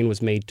your brain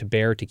was made to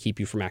bear to keep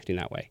you from acting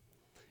that way.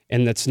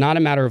 And that's not a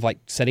matter of like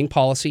setting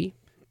policy.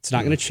 It's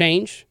not going to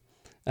change.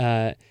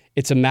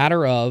 It's a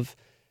matter of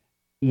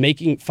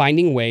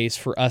finding ways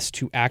for us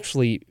to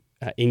actually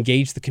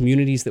engage the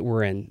communities that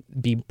we're in,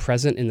 be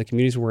present in the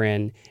communities we're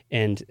in,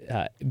 and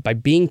by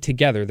being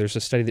together, there's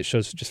a study that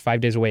shows just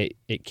 5 days away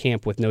at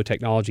camp with no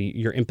technology,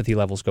 your empathy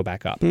levels go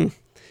back up.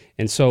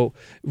 And so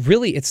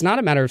really, it's not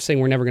a matter of saying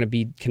we're never going to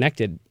be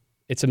connected.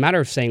 It's a matter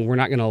of saying we're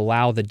not going to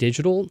allow the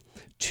digital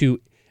to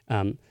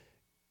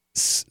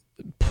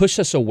push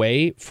us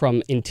away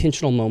from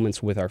intentional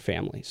moments with our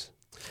families.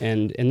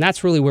 And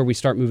that's really where we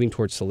start moving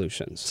towards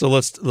solutions. So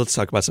let's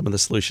talk about some of the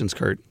solutions,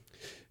 Kurt.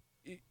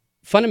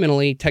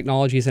 Fundamentally,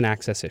 technology is an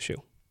access issue.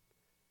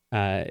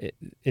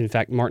 In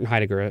fact, Martin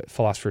Heidegger, a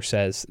philosopher,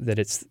 says that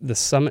it's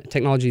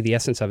technology, the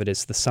essence of it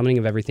is the summoning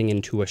of everything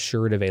into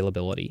assured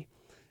availability,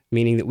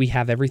 meaning that we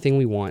have everything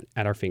we want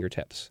at our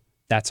fingertips.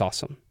 That's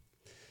awesome.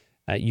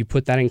 You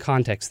put that in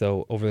context,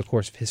 though, over the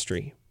course of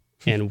history,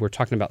 and we're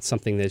talking about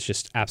something that's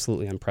just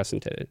absolutely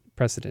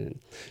unprecedented.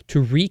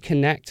 To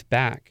reconnect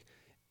back,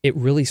 it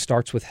really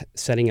starts with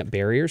setting up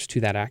barriers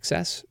to that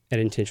access at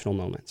intentional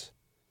moments.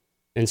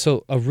 And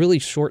so a really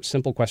short,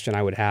 simple question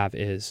I would have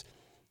is,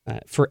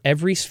 for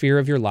every sphere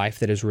of your life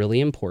that is really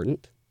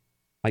important,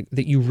 like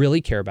that you really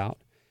care about,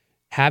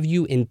 have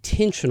you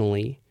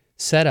intentionally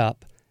set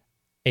up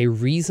a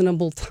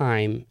reasonable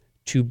time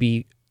to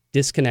be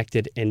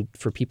disconnected and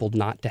for people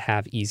not to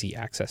have easy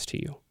access to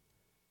you?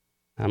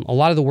 A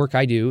lot of the work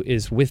I do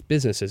is with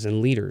businesses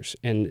and leaders,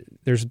 and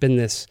there's been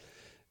this,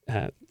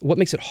 what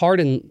makes it hard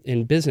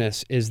in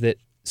business is that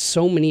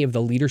so many of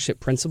the leadership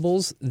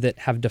principles that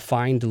have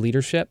defined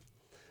leadership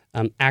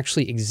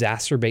actually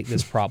exacerbate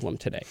this problem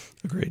today.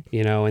 Agreed.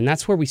 And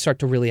that's where we start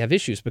to really have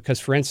issues because,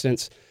 for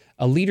instance,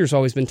 a leader's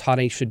always been taught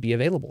he should be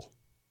available.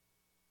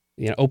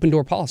 Open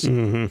door policy.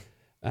 Mm-hmm.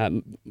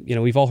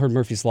 We've all heard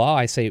Murphy's Law.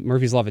 I say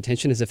Murphy's Law of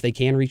attention is if they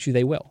can reach you,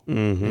 they will.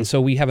 Mm-hmm. And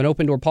so we have an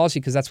open door policy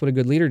because that's what a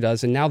good leader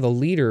does. And now the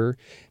leader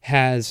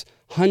has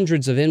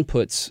hundreds of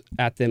inputs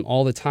at them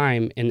all the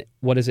time. And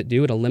what does it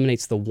do? It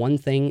eliminates the one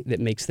thing that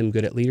makes them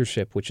good at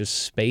leadership, which is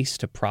space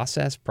to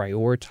process,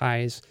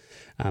 prioritize,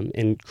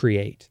 and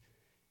create.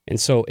 And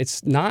so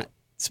it's not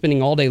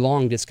spending all day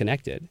long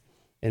disconnected.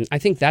 And I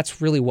think that's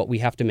really what we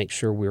have to make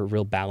sure we're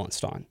real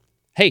balanced on.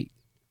 Hey,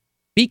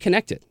 be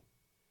connected.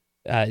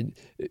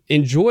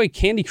 Enjoy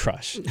Candy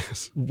Crush.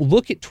 Yes.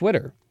 Look at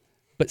Twitter,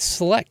 but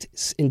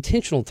select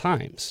intentional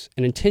times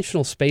and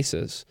intentional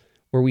spaces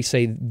where we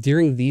say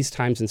during these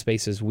times and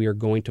spaces, we are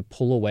going to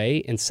pull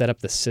away and set up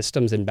the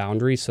systems and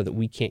boundaries so that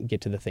we can't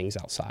get to the things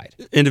outside.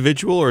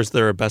 Individual, or is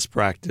there a best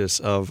practice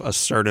of a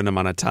certain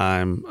amount of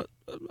time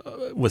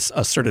with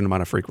a certain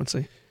amount of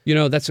frequency?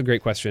 That's a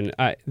great question.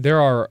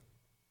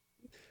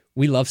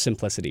 We love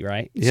simplicity,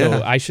 right?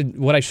 Yeah. So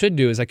what I should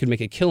do is I could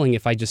make a killing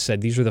if I just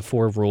said, these are the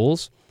 4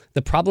 rules.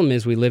 The problem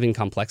is we live in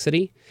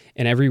complexity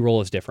and every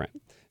role is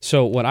different.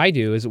 So what I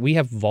do is we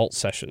have vault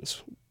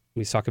sessions.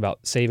 We talk about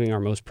saving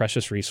our most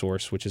precious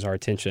resource, which is our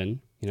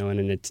attention. In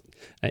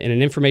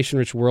an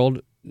information-rich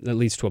world, that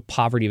leads to a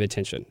poverty of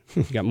attention.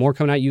 You got more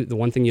coming at you. The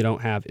one thing you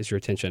don't have is your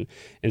attention.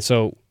 And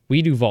so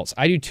we do vaults.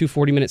 I do 2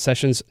 40-minute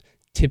sessions,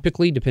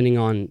 typically, depending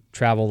on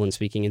travel and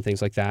speaking and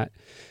things like that.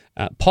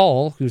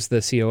 Paul, who's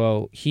the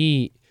COO,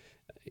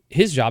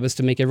 his job is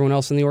to make everyone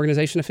else in the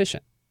organization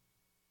efficient,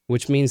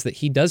 which means that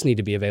he does need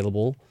to be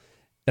available.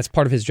 That's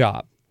part of his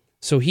job.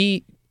 So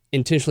he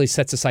intentionally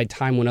sets aside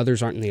time when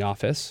others aren't in the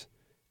office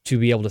to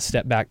be able to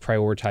step back,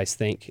 prioritize,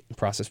 think, and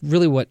process.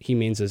 Really what he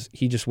means is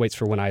he just waits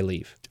for when I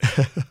leave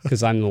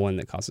because I'm the one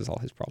that causes all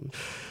his problems.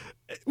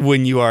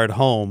 When you are at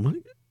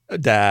home, a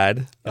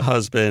dad, a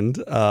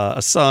husband,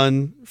 a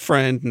son,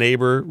 friend,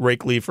 neighbor,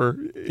 rake leafer,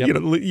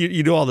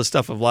 you do all the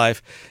stuff of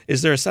life.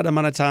 Is there a set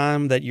amount of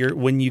time that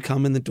when you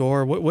come in the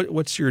door,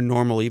 what's your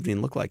normal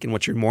evening look like and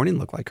what's your morning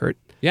look like, Kurt?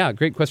 Yeah,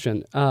 great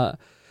question.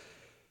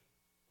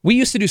 We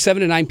used to do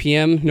 7 to 9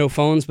 p.m., no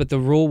phones, but the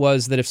rule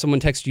was that if someone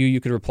texted you, you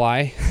could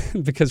reply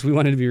because we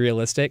wanted to be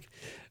realistic.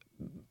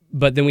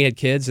 But then we had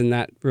kids and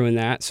that ruined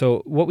that.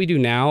 So what we do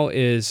now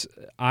is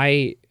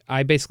I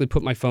basically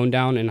put my phone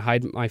down and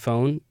hide my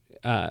phone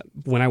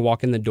when I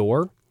walk in the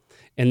door,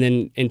 and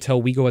then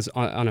until we go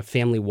on a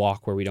family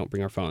walk where we don't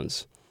bring our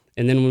phones.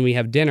 And then when we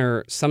have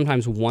dinner,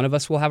 sometimes one of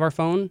us will have our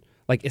phone,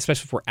 like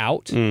especially if we're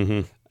out.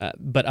 Mm-hmm.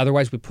 But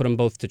otherwise, we put them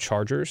both to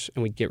chargers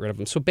and we get rid of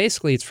them. So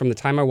basically, it's from the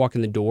time I walk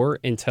in the door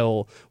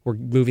until we're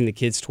moving the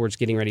kids towards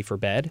getting ready for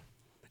bed.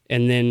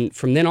 And then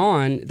from then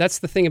on, that's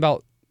the thing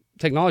about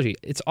technology.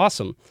 It's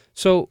awesome.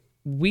 So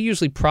we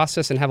usually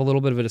process and have a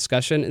little bit of a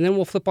discussion, and then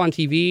we'll flip on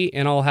TV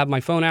and I'll have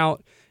my phone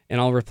out and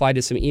I'll reply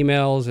to some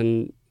emails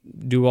and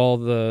do all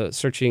the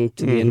searching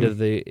to the end of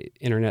the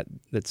internet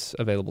that's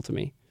available to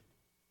me.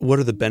 What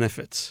are the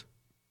benefits?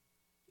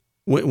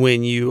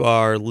 When you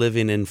are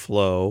living in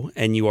flow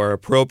and you are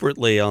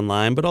appropriately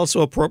online, but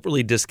also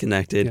appropriately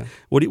disconnected, yeah.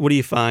 What do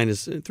you find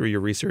is through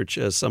your research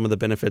as some of the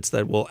benefits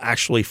that will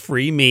actually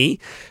free me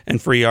and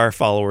free our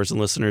followers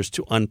and listeners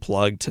to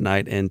unplug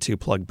tonight and to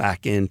plug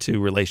back into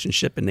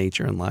relationship and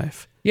nature and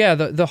life? Yeah,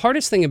 the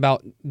hardest thing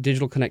about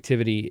digital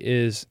connectivity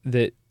is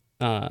that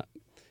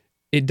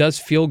it does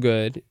feel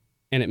good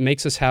and it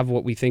makes us have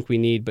what we think we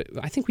need. But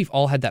I think we've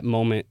all had that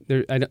moment.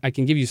 I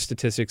can give you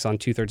statistics on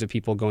 2/3 of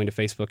people going to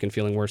Facebook and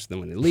feeling worse than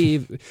when they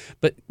leave.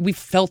 But we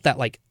felt that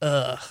like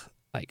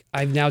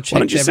I've now checked. Why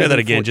don't you say that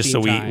again just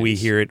so times. we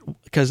hear it?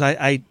 Because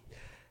I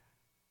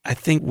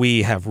think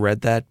we have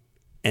read that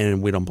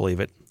and we don't believe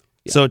it.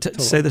 Yeah, So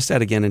totally. say the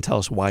stat again and tell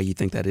us why you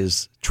think that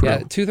is true.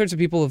 Yeah, 2/3 of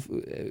people have,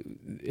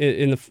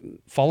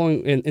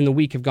 in the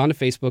week have gone to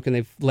Facebook and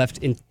they've left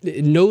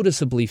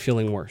noticeably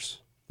feeling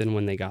worse than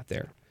when they got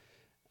there.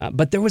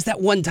 But there was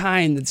that one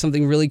time that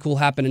something really cool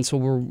happened, and so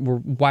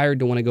we're wired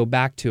to want to go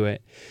back to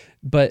it.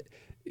 But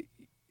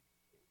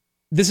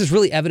this is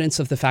really evidence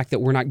of the fact that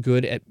we're not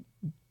good at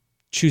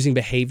choosing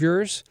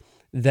behaviors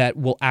that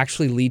will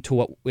actually lead to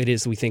what it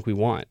is we think we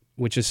want,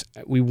 which is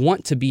we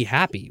want to be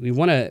happy. We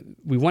want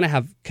to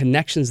have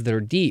connections that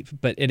are deep,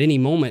 but at any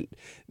moment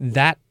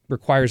that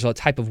requires a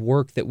type of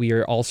work that we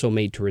are also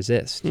made to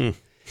resist.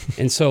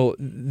 And so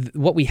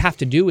what we have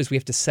to do is we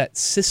have to set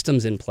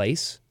systems in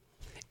place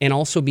and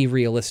also be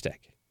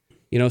realistic.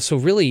 So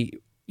really,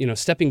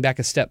 stepping back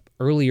a step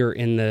earlier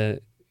in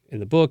the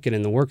book and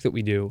in the work that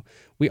we do,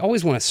 we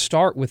always want to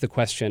start with the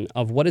question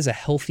of what is a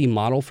healthy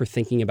model for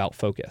thinking about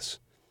focus?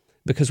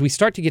 Because we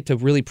start to get to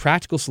really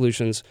practical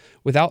solutions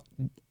without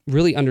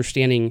really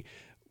understanding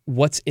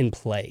what's in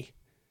play.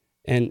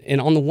 And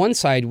on the one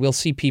side, we'll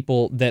see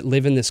people that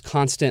live in this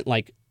constant,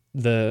 like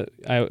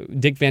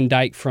Dick Van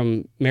Dyke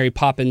from Mary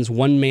Poppins,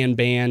 one-man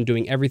band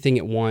doing everything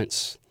at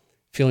once,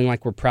 feeling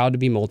like we're proud to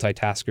be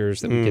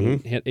multitaskers, that we can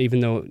hit,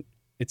 even though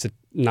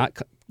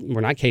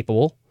we're not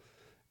capable.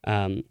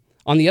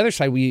 On the other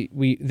side, we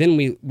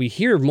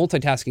hear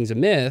multitasking is a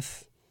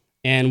myth,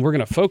 and we're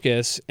going to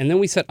focus, and then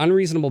we set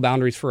unreasonable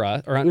boundaries for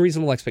us, or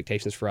unreasonable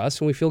expectations for us,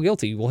 and we feel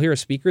guilty. We'll hear a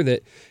speaker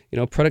that,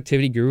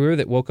 productivity guru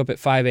that woke up at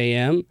 5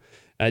 a.m.,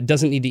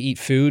 doesn't need to eat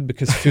food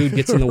because food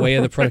gets in the way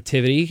of the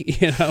productivity,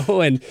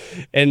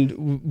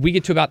 and we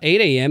get to about 8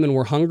 a.m. and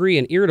we're hungry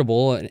and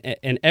irritable,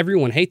 and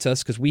everyone hates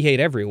us because we hate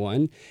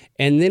everyone,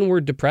 and then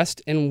we're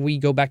depressed and we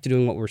go back to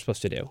doing what we're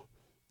supposed to do.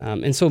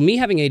 And so me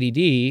having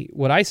ADD,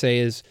 what I say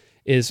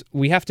is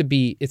we have to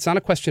be, it's not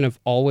a question of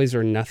always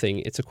or nothing.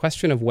 It's a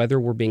question of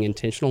whether we're being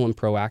intentional and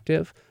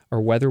proactive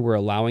or whether we're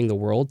allowing the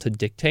world to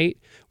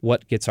dictate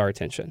what gets our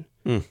attention.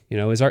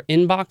 Is our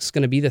inbox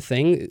going to be the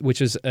thing,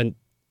 which is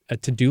a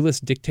to-do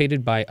list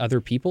dictated by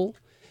other people?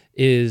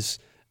 Is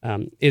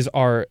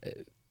our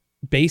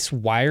base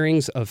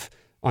wirings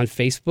on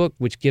Facebook,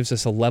 which gives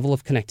us a level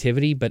of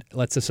connectivity but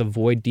lets us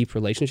avoid deep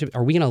relationships?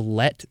 Are we going to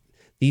let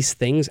these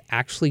things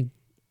let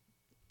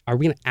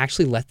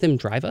them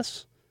drive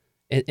us?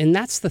 And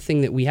that's the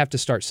thing that we have to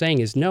start saying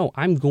is, no,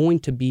 I'm going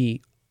to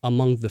be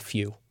among the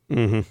few.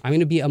 I'm going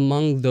to be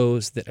among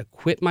those that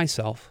equip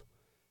myself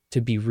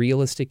to be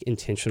realistic,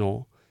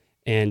 intentional,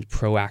 and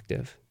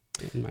proactive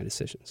in my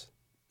decisions.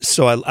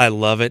 So I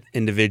love it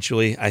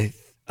individually.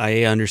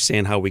 I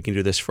understand how we can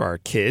do this for our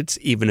kids,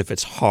 even if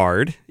it's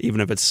hard, even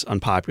if it's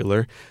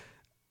unpopular.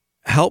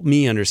 Help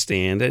me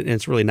understand, and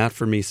it's really not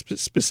for me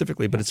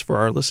specifically, but it's for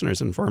our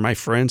listeners and for my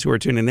friends who are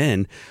tuning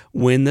in,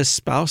 when the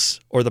spouse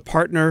or the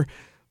partner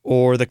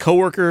or the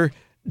coworker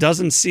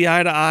doesn't see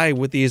eye to eye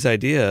with these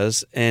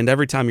ideas, and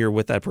every time you're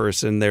with that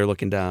person, they're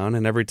looking down,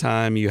 and every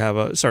time you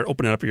start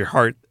opening up your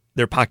heart,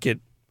 their pocket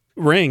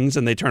rings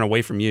and they turn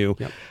away from you.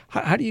 Yep.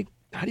 How do you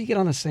get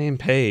on the same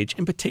page,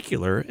 in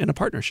particular in a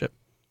partnership?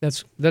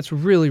 That's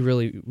really,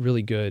 really,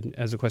 really good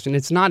as a question.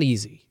 It's not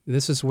easy.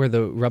 This is where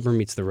the rubber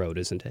meets the road,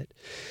 isn't it?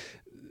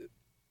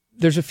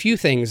 There's a few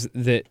things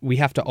that we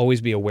have to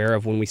always be aware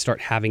of when we start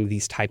having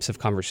these types of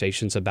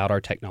conversations about our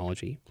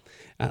technology.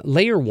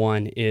 Layer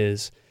one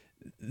is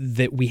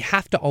that we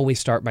have to always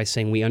start by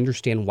saying we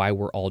understand why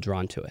we're all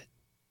drawn to it.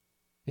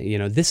 If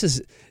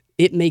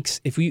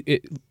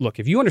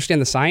you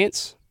understand the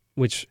science,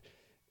 which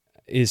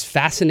is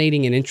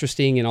fascinating and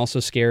interesting and also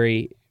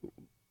scary,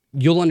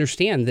 you'll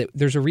understand that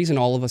there's a reason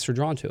all of us are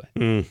drawn to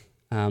it.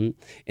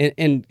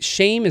 And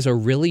shame is a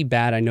really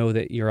bad, I know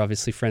that you're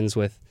obviously friends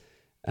with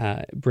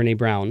Brené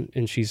Brown,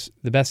 and she's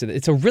the best at it.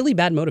 It's a really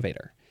bad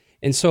motivator.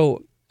 And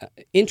so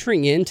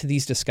entering into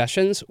these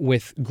discussions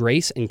with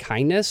grace and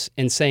kindness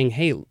and saying,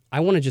 hey,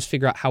 I want to just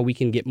figure out how we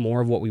can get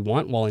more of what we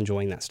want while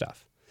enjoying that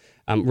stuff.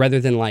 Rather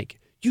than like,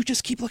 you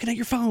just keep looking at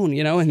your phone,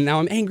 and now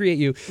I'm angry at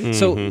you.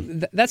 So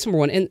that's number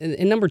one.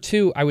 And number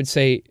two, I would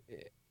say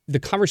the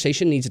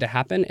conversation needs to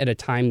happen at a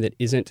time that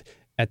isn't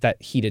at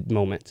that heated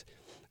moment.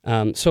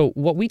 So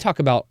what we talk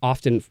about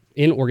often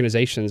in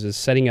organizations is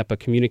setting up a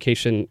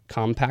communication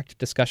compact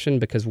discussion,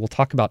 because we'll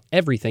talk about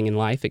everything in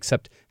life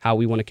except how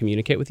we want to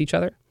communicate with each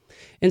other.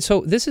 And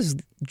so this is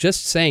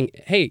just saying,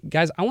 hey,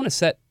 guys, I want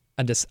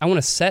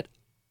to set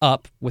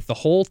up with the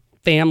whole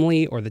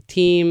family or the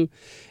team,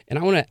 and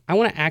I want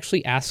to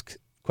actually ask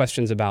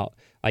questions about,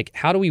 like,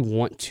 how do we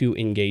want to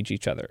engage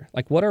each other?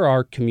 Like, what are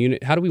our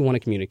how do we want to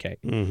communicate?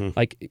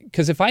 Like,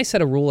 because if I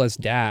set a rule as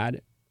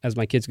dad, as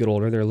my kids get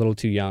older, they're a little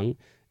too young,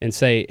 and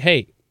say,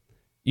 hey,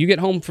 you get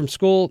home from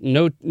school,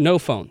 no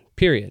phone,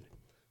 period.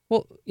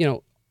 Well,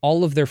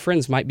 all of their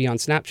friends might be on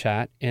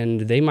Snapchat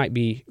and they might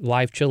be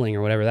live chilling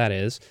or whatever that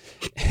is.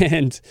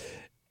 And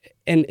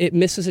it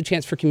misses a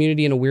chance for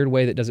community in a weird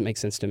way that doesn't make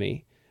sense to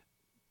me.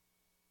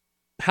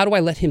 How do I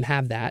let him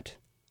have that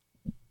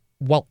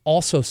while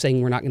also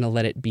saying we're not going to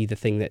let it be the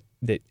thing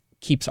that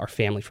keeps our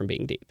family from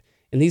being deep?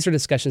 And these are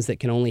discussions that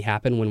can only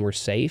happen when we're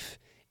safe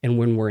and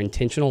when we're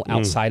intentional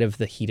outside of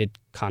the heated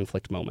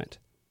conflict moment.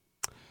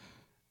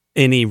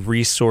 Any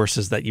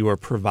resources that you are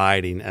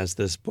providing as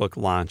this book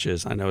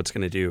launches? I know it's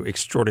going to do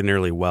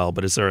extraordinarily well,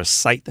 but is there a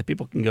site that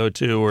people can go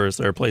to, or is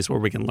there a place where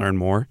we can learn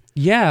more?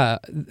 Yeah.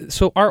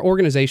 So our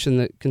organization,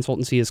 the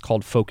consultancy, is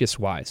called Focus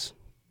Wise.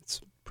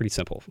 It's pretty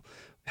simple.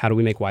 How do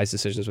we make wise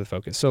decisions with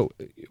focus? So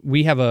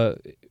we have on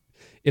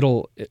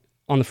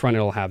the front,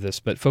 it'll have this,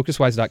 but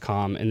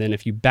focuswise.com. And then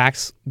if you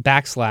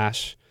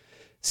backslash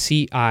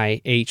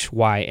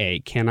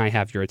CIHYA, can I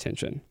have your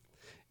attention?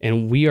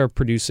 And we are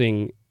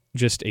producing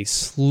just a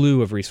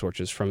slew of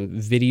resources, from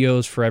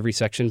videos for every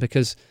section,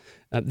 because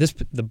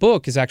the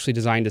book is actually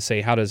designed to say,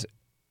 how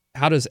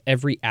does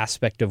every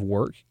aspect of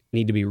work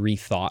need to be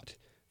rethought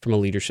from a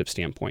leadership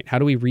standpoint? How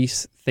do we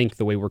rethink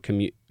the way we're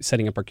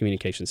setting up our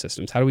communication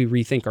systems? How do we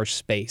rethink our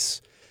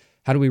space?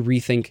 How do we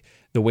rethink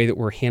the way that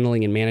we're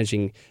handling and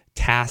managing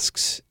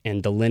tasks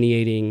and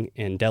delineating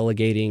and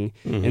delegating?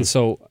 Mm-hmm. And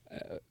so,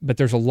 but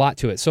there's a lot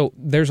to it. So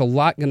there's a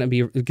lot going to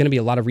be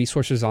a lot of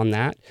resources on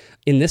that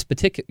in this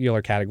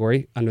particular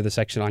category under the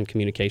section on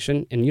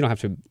communication. And you don't have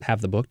to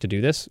have the book to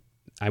do this.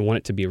 I want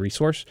it to be a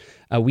resource.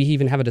 We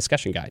even have a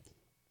discussion guide.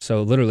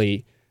 So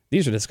literally,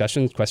 these are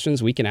discussion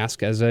questions we can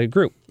ask as a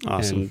group.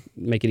 Awesome. And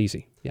make it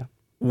easy. Yeah.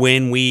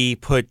 When we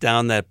put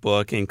down that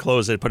book and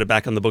close it, put it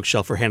back on the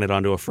bookshelf or hand it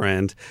on to a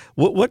friend,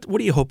 what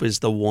do you hope is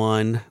the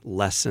one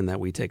lesson that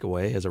we take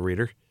away as a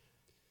reader?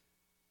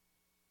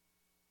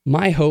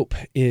 My hope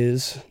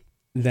is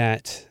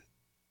that,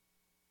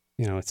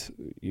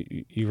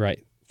 you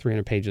write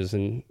 300 pages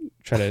and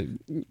try to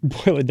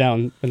boil it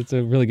down, but it's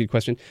a really good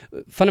question.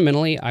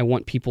 Fundamentally, I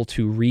want people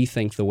to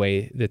rethink the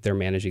way that they're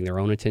managing their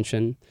own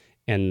attention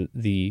and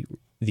the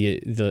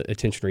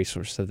attention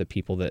resource of the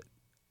people that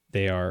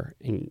they are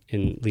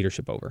in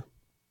leadership over.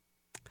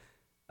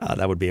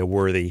 That would be a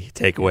worthy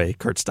takeaway,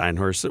 Kurt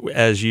Steinhorst.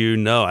 As you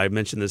know, I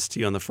mentioned this to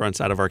you on the front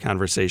side of our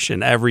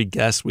conversation. Every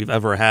guest we've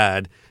ever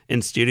had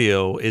in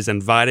studio is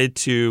invited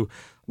to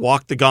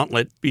walk the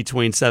gauntlet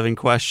between 7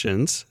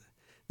 questions.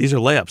 These are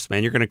layups,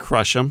 man. You're going to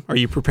crush them. Are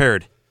you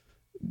prepared?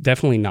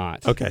 Definitely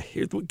not.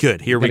 Okay, good.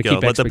 Here we go.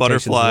 Let the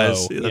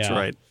butterflies. Low. That's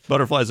right.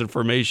 Butterflies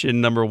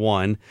information number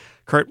 1.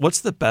 Kurt,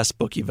 what's the best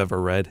book you've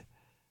ever read?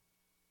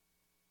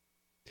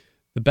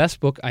 The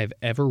best book I've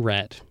ever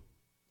read.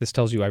 This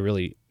tells you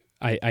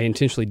I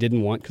intentionally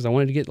didn't want, because I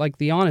wanted to get like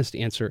the honest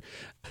answer.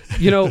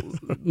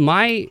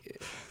 My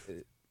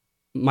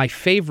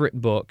favorite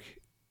book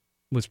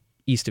was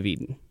East of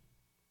Eden,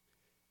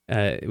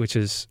 which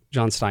is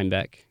John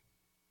Steinbeck,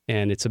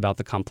 and it's about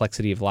the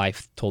complexity of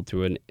life told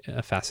through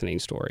a fascinating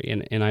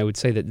story. And I would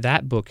say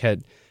that book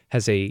had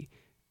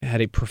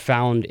a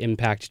profound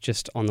impact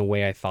just on the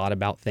way I thought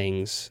about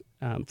things,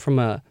 from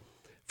a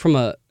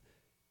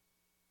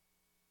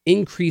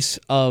increase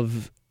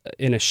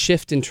in a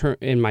shift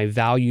in my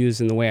values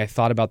and the way I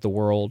thought about the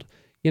world.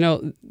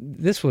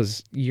 This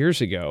was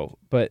years ago,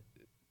 but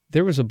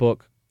there was a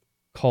book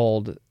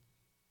called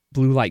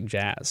Blue Like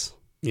Jazz.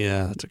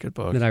 Yeah, that's a good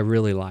book. That I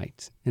really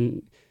liked.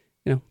 And,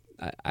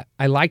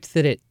 I liked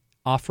that it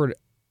offered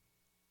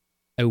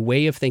a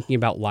way of thinking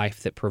about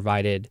life that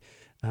provided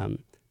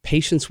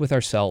patience with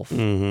ourselves,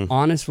 mm-hmm.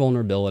 honest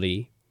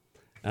vulnerability,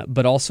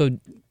 but also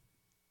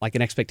like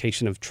an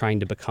expectation of trying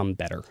to become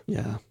better.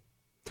 Yeah.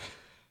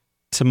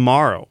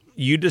 Tomorrow,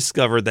 you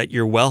discover that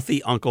your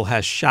wealthy uncle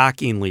has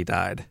shockingly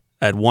died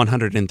at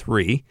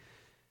 103,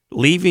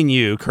 leaving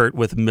you, Kurt,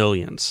 with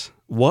millions.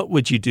 What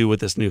would you do with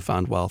this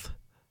newfound wealth?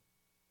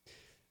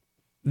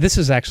 This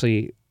is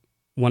actually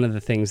one of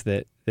the things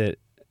that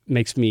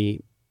makes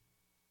me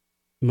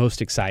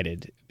most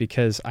excited,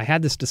 because I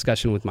had this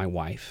discussion with my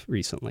wife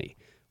recently.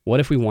 What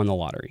if we won the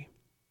lottery?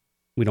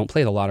 We don't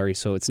play the lottery,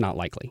 so it's not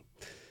likely.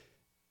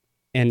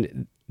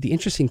 And the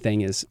interesting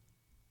thing is,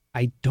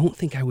 I don't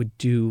think I would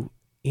do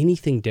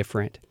anything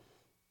different.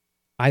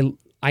 I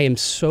am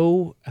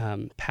so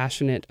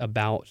passionate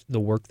about the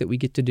work that we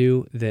get to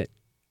do that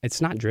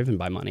it's not driven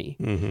by money.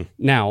 Mm-hmm.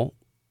 Now,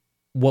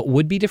 what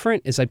would be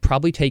different is I'd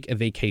probably take a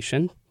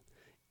vacation,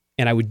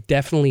 and I would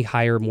definitely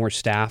hire more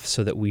staff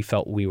so that we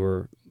felt we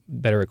were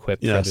better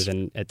equipped, yes. rather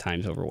than at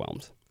times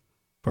overwhelmed.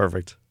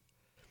 Perfect.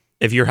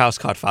 If your house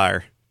caught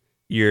fire,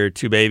 your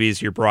 2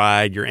 babies, your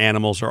bride, your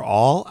animals are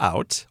all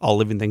out, all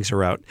living things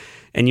are out,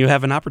 and you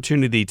have an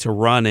opportunity to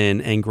run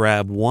in and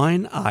grab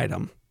one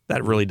item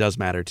that really does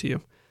matter to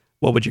you,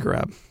 what would you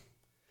grab?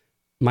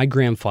 My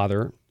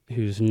grandfather,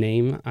 whose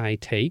name I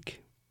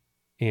take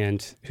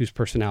and whose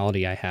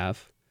personality I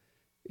have,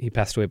 he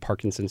passed away of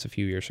Parkinson's a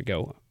few years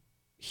ago.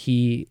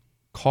 He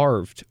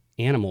carved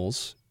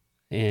animals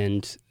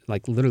and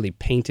like literally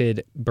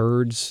painted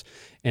birds,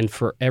 and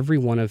for every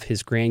one of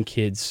his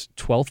grandkids'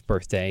 12th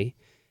birthday,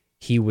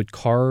 he would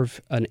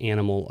carve an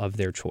animal of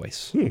their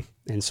choice.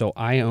 And so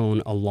I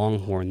own a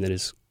longhorn that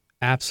is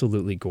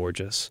absolutely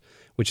gorgeous,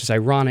 which is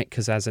ironic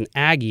because as an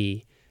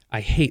Aggie,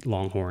 I hate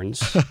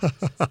longhorns,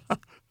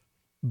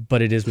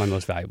 but it is my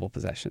most valuable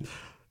possession.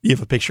 You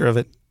have a picture of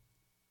it?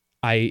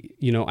 I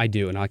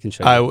do, and I can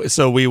show you.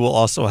 So we will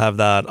also have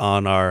that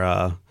on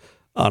our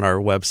on our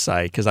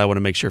website because I want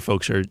to make sure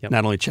folks are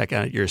not only checking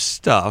out your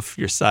stuff,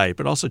 your site,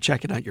 but also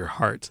checking out your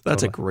heart.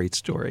 That's a great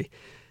story.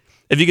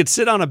 If you could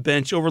sit on a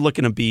bench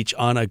overlooking a beach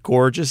on a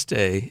gorgeous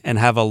day and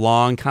have a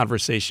long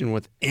conversation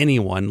with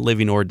anyone,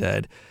 living or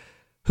dead,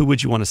 who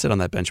would you want to sit on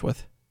that bench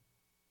with?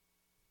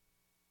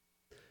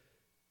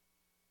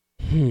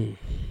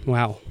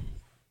 Wow.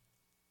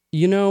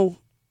 You know,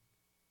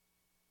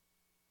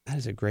 that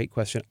is a great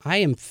question. I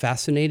am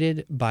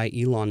fascinated by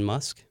Elon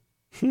Musk.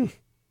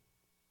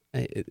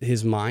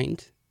 His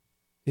mind,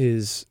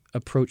 his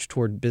approach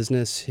toward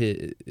business,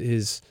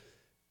 his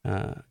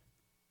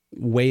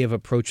way of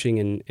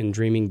approaching and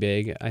dreaming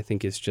big, I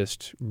think is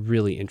just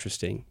really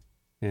interesting.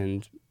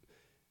 And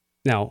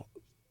now,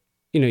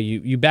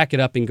 you back it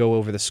up and go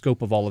over the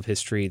scope of all of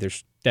history.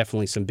 There's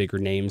definitely some bigger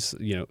names,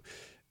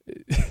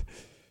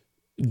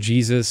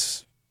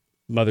 Jesus,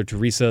 Mother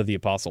Teresa, the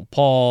Apostle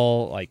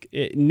Paul,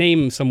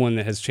 name someone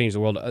that has changed the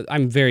world.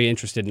 I'm very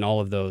interested in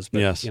all of those. But,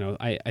 yes.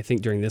 I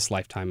think during this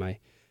lifetime,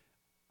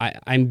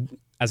 I'm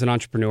as an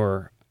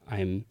entrepreneur,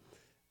 I'm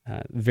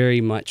very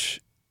much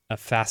a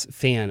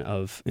fan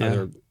of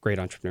other great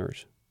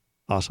entrepreneurs.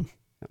 Awesome.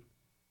 Yeah.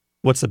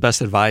 What's the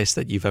best advice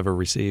that you've ever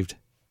received?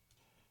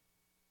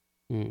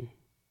 I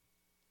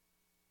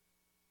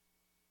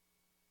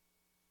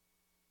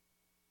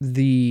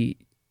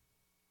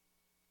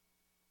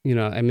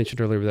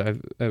mentioned earlier that I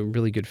have a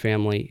really good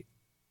family,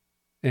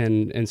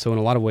 and so in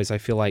a lot of ways I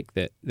feel like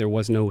that there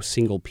was no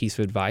single piece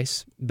of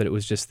advice, but it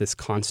was just this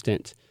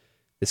constant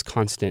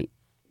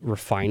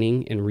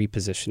refining and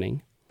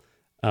repositioning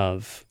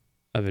of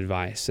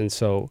advice. And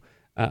so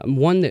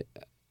one that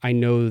I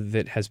know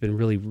that has been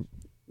really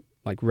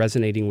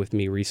resonating with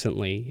me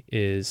recently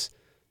is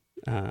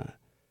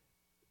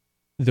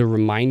the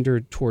reminder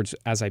towards,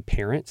 as I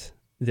parent,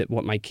 that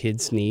what my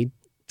kids need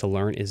to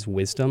learn is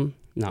wisdom,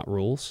 not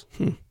rules.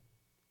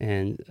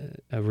 And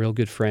a real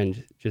good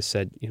friend just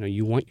said,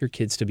 you want your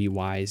kids to be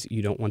wise,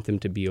 you don't want them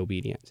to be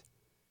obedient.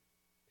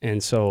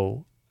 And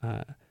so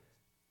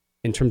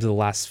in terms of the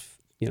last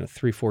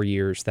 3-4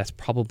 years, that's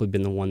probably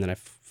been the one that I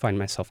find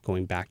myself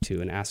going back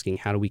to and asking,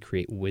 how do we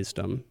create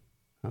wisdom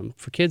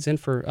for kids and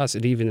for us?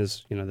 It even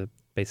is, the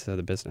basis of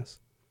the business.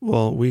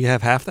 Well, we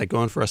have half that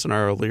going for us in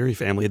our O'Leary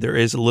family. There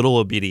is a little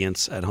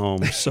obedience at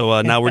home.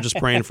 So now we're just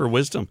praying for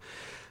wisdom.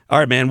 All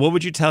right, man, what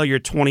would you tell your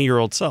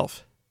 20-year-old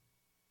self?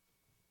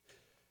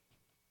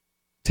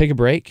 Take a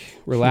break,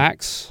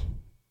 relax.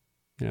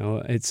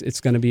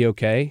 It's going to be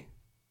okay.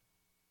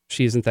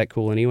 She isn't that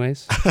cool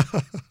anyways.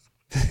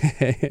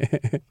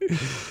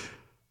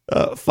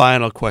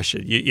 Final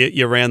question.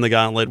 You ran the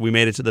gauntlet. We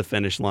made it to the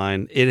finish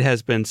line. It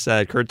has been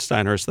said, Kurt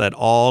Steinhorst, that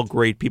all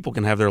great people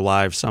can have their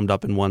lives summed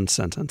up in one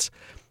sentence.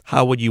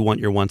 How would you want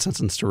your one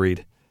sentence to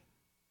read?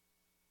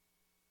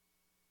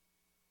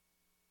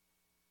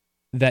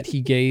 That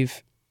he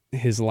gave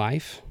his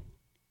life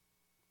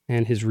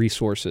and his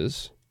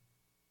resources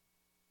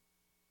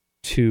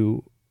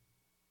to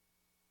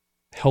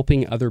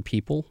helping other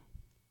people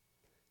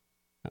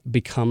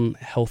become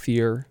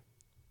healthier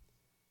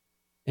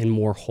and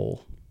more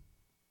whole.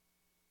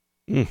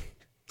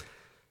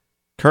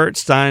 Kurt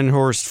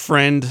Steinhorst,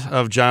 friend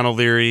of John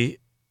O'Leary,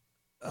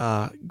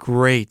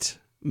 great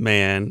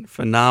man,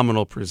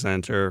 phenomenal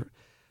presenter,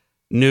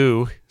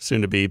 new,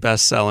 soon-to-be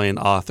best-selling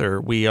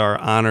author. We are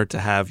honored to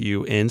have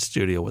you in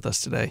studio with us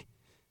today.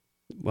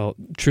 Well,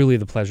 truly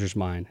the pleasure's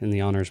mine and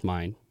the honor's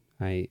mine.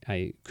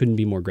 I couldn't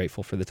be more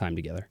grateful for the time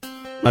together.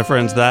 My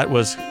friends, that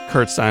was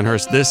Kurt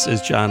Steinhorst. This is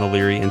John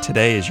O'Leary, and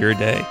today is your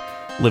day.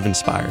 Live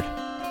inspired.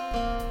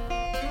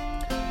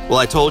 Well,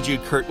 I told you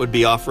Kurt would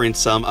be offering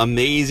some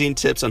amazing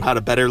tips on how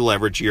to better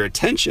leverage your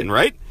attention,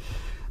 right?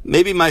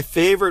 Maybe my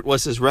favorite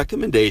was his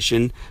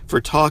recommendation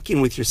for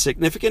talking with your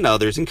significant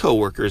others and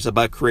coworkers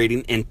about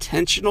creating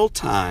intentional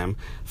time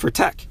for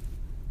tech.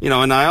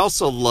 And I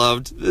also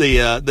loved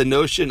the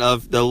notion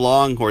of the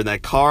Longhorn,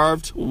 that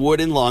carved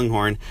wooden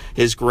Longhorn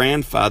his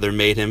grandfather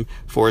made him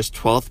for his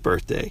 12th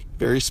birthday.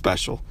 Very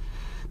special.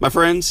 My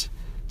friends,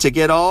 to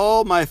get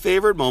all my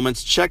favorite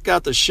moments, check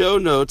out the show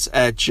notes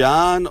at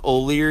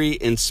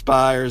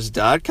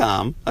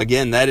johnolearyinspires.com.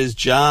 Again, that is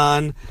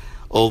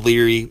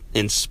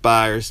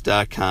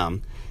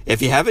johnolearyinspires.com.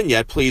 If you haven't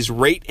yet, please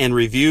rate and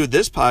review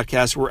this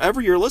podcast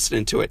wherever you're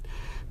listening to it.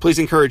 Please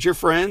encourage your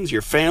friends,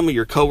 your family,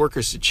 your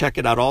coworkers to check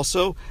it out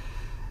also.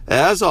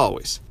 As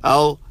always,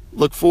 I'll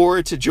look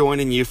forward to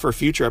joining you for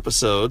future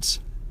episodes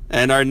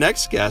and our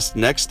next guest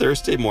next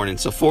Thursday morning.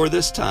 So for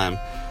this time,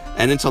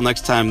 and until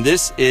next time,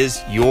 this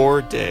is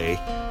your day.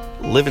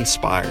 Live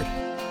inspired.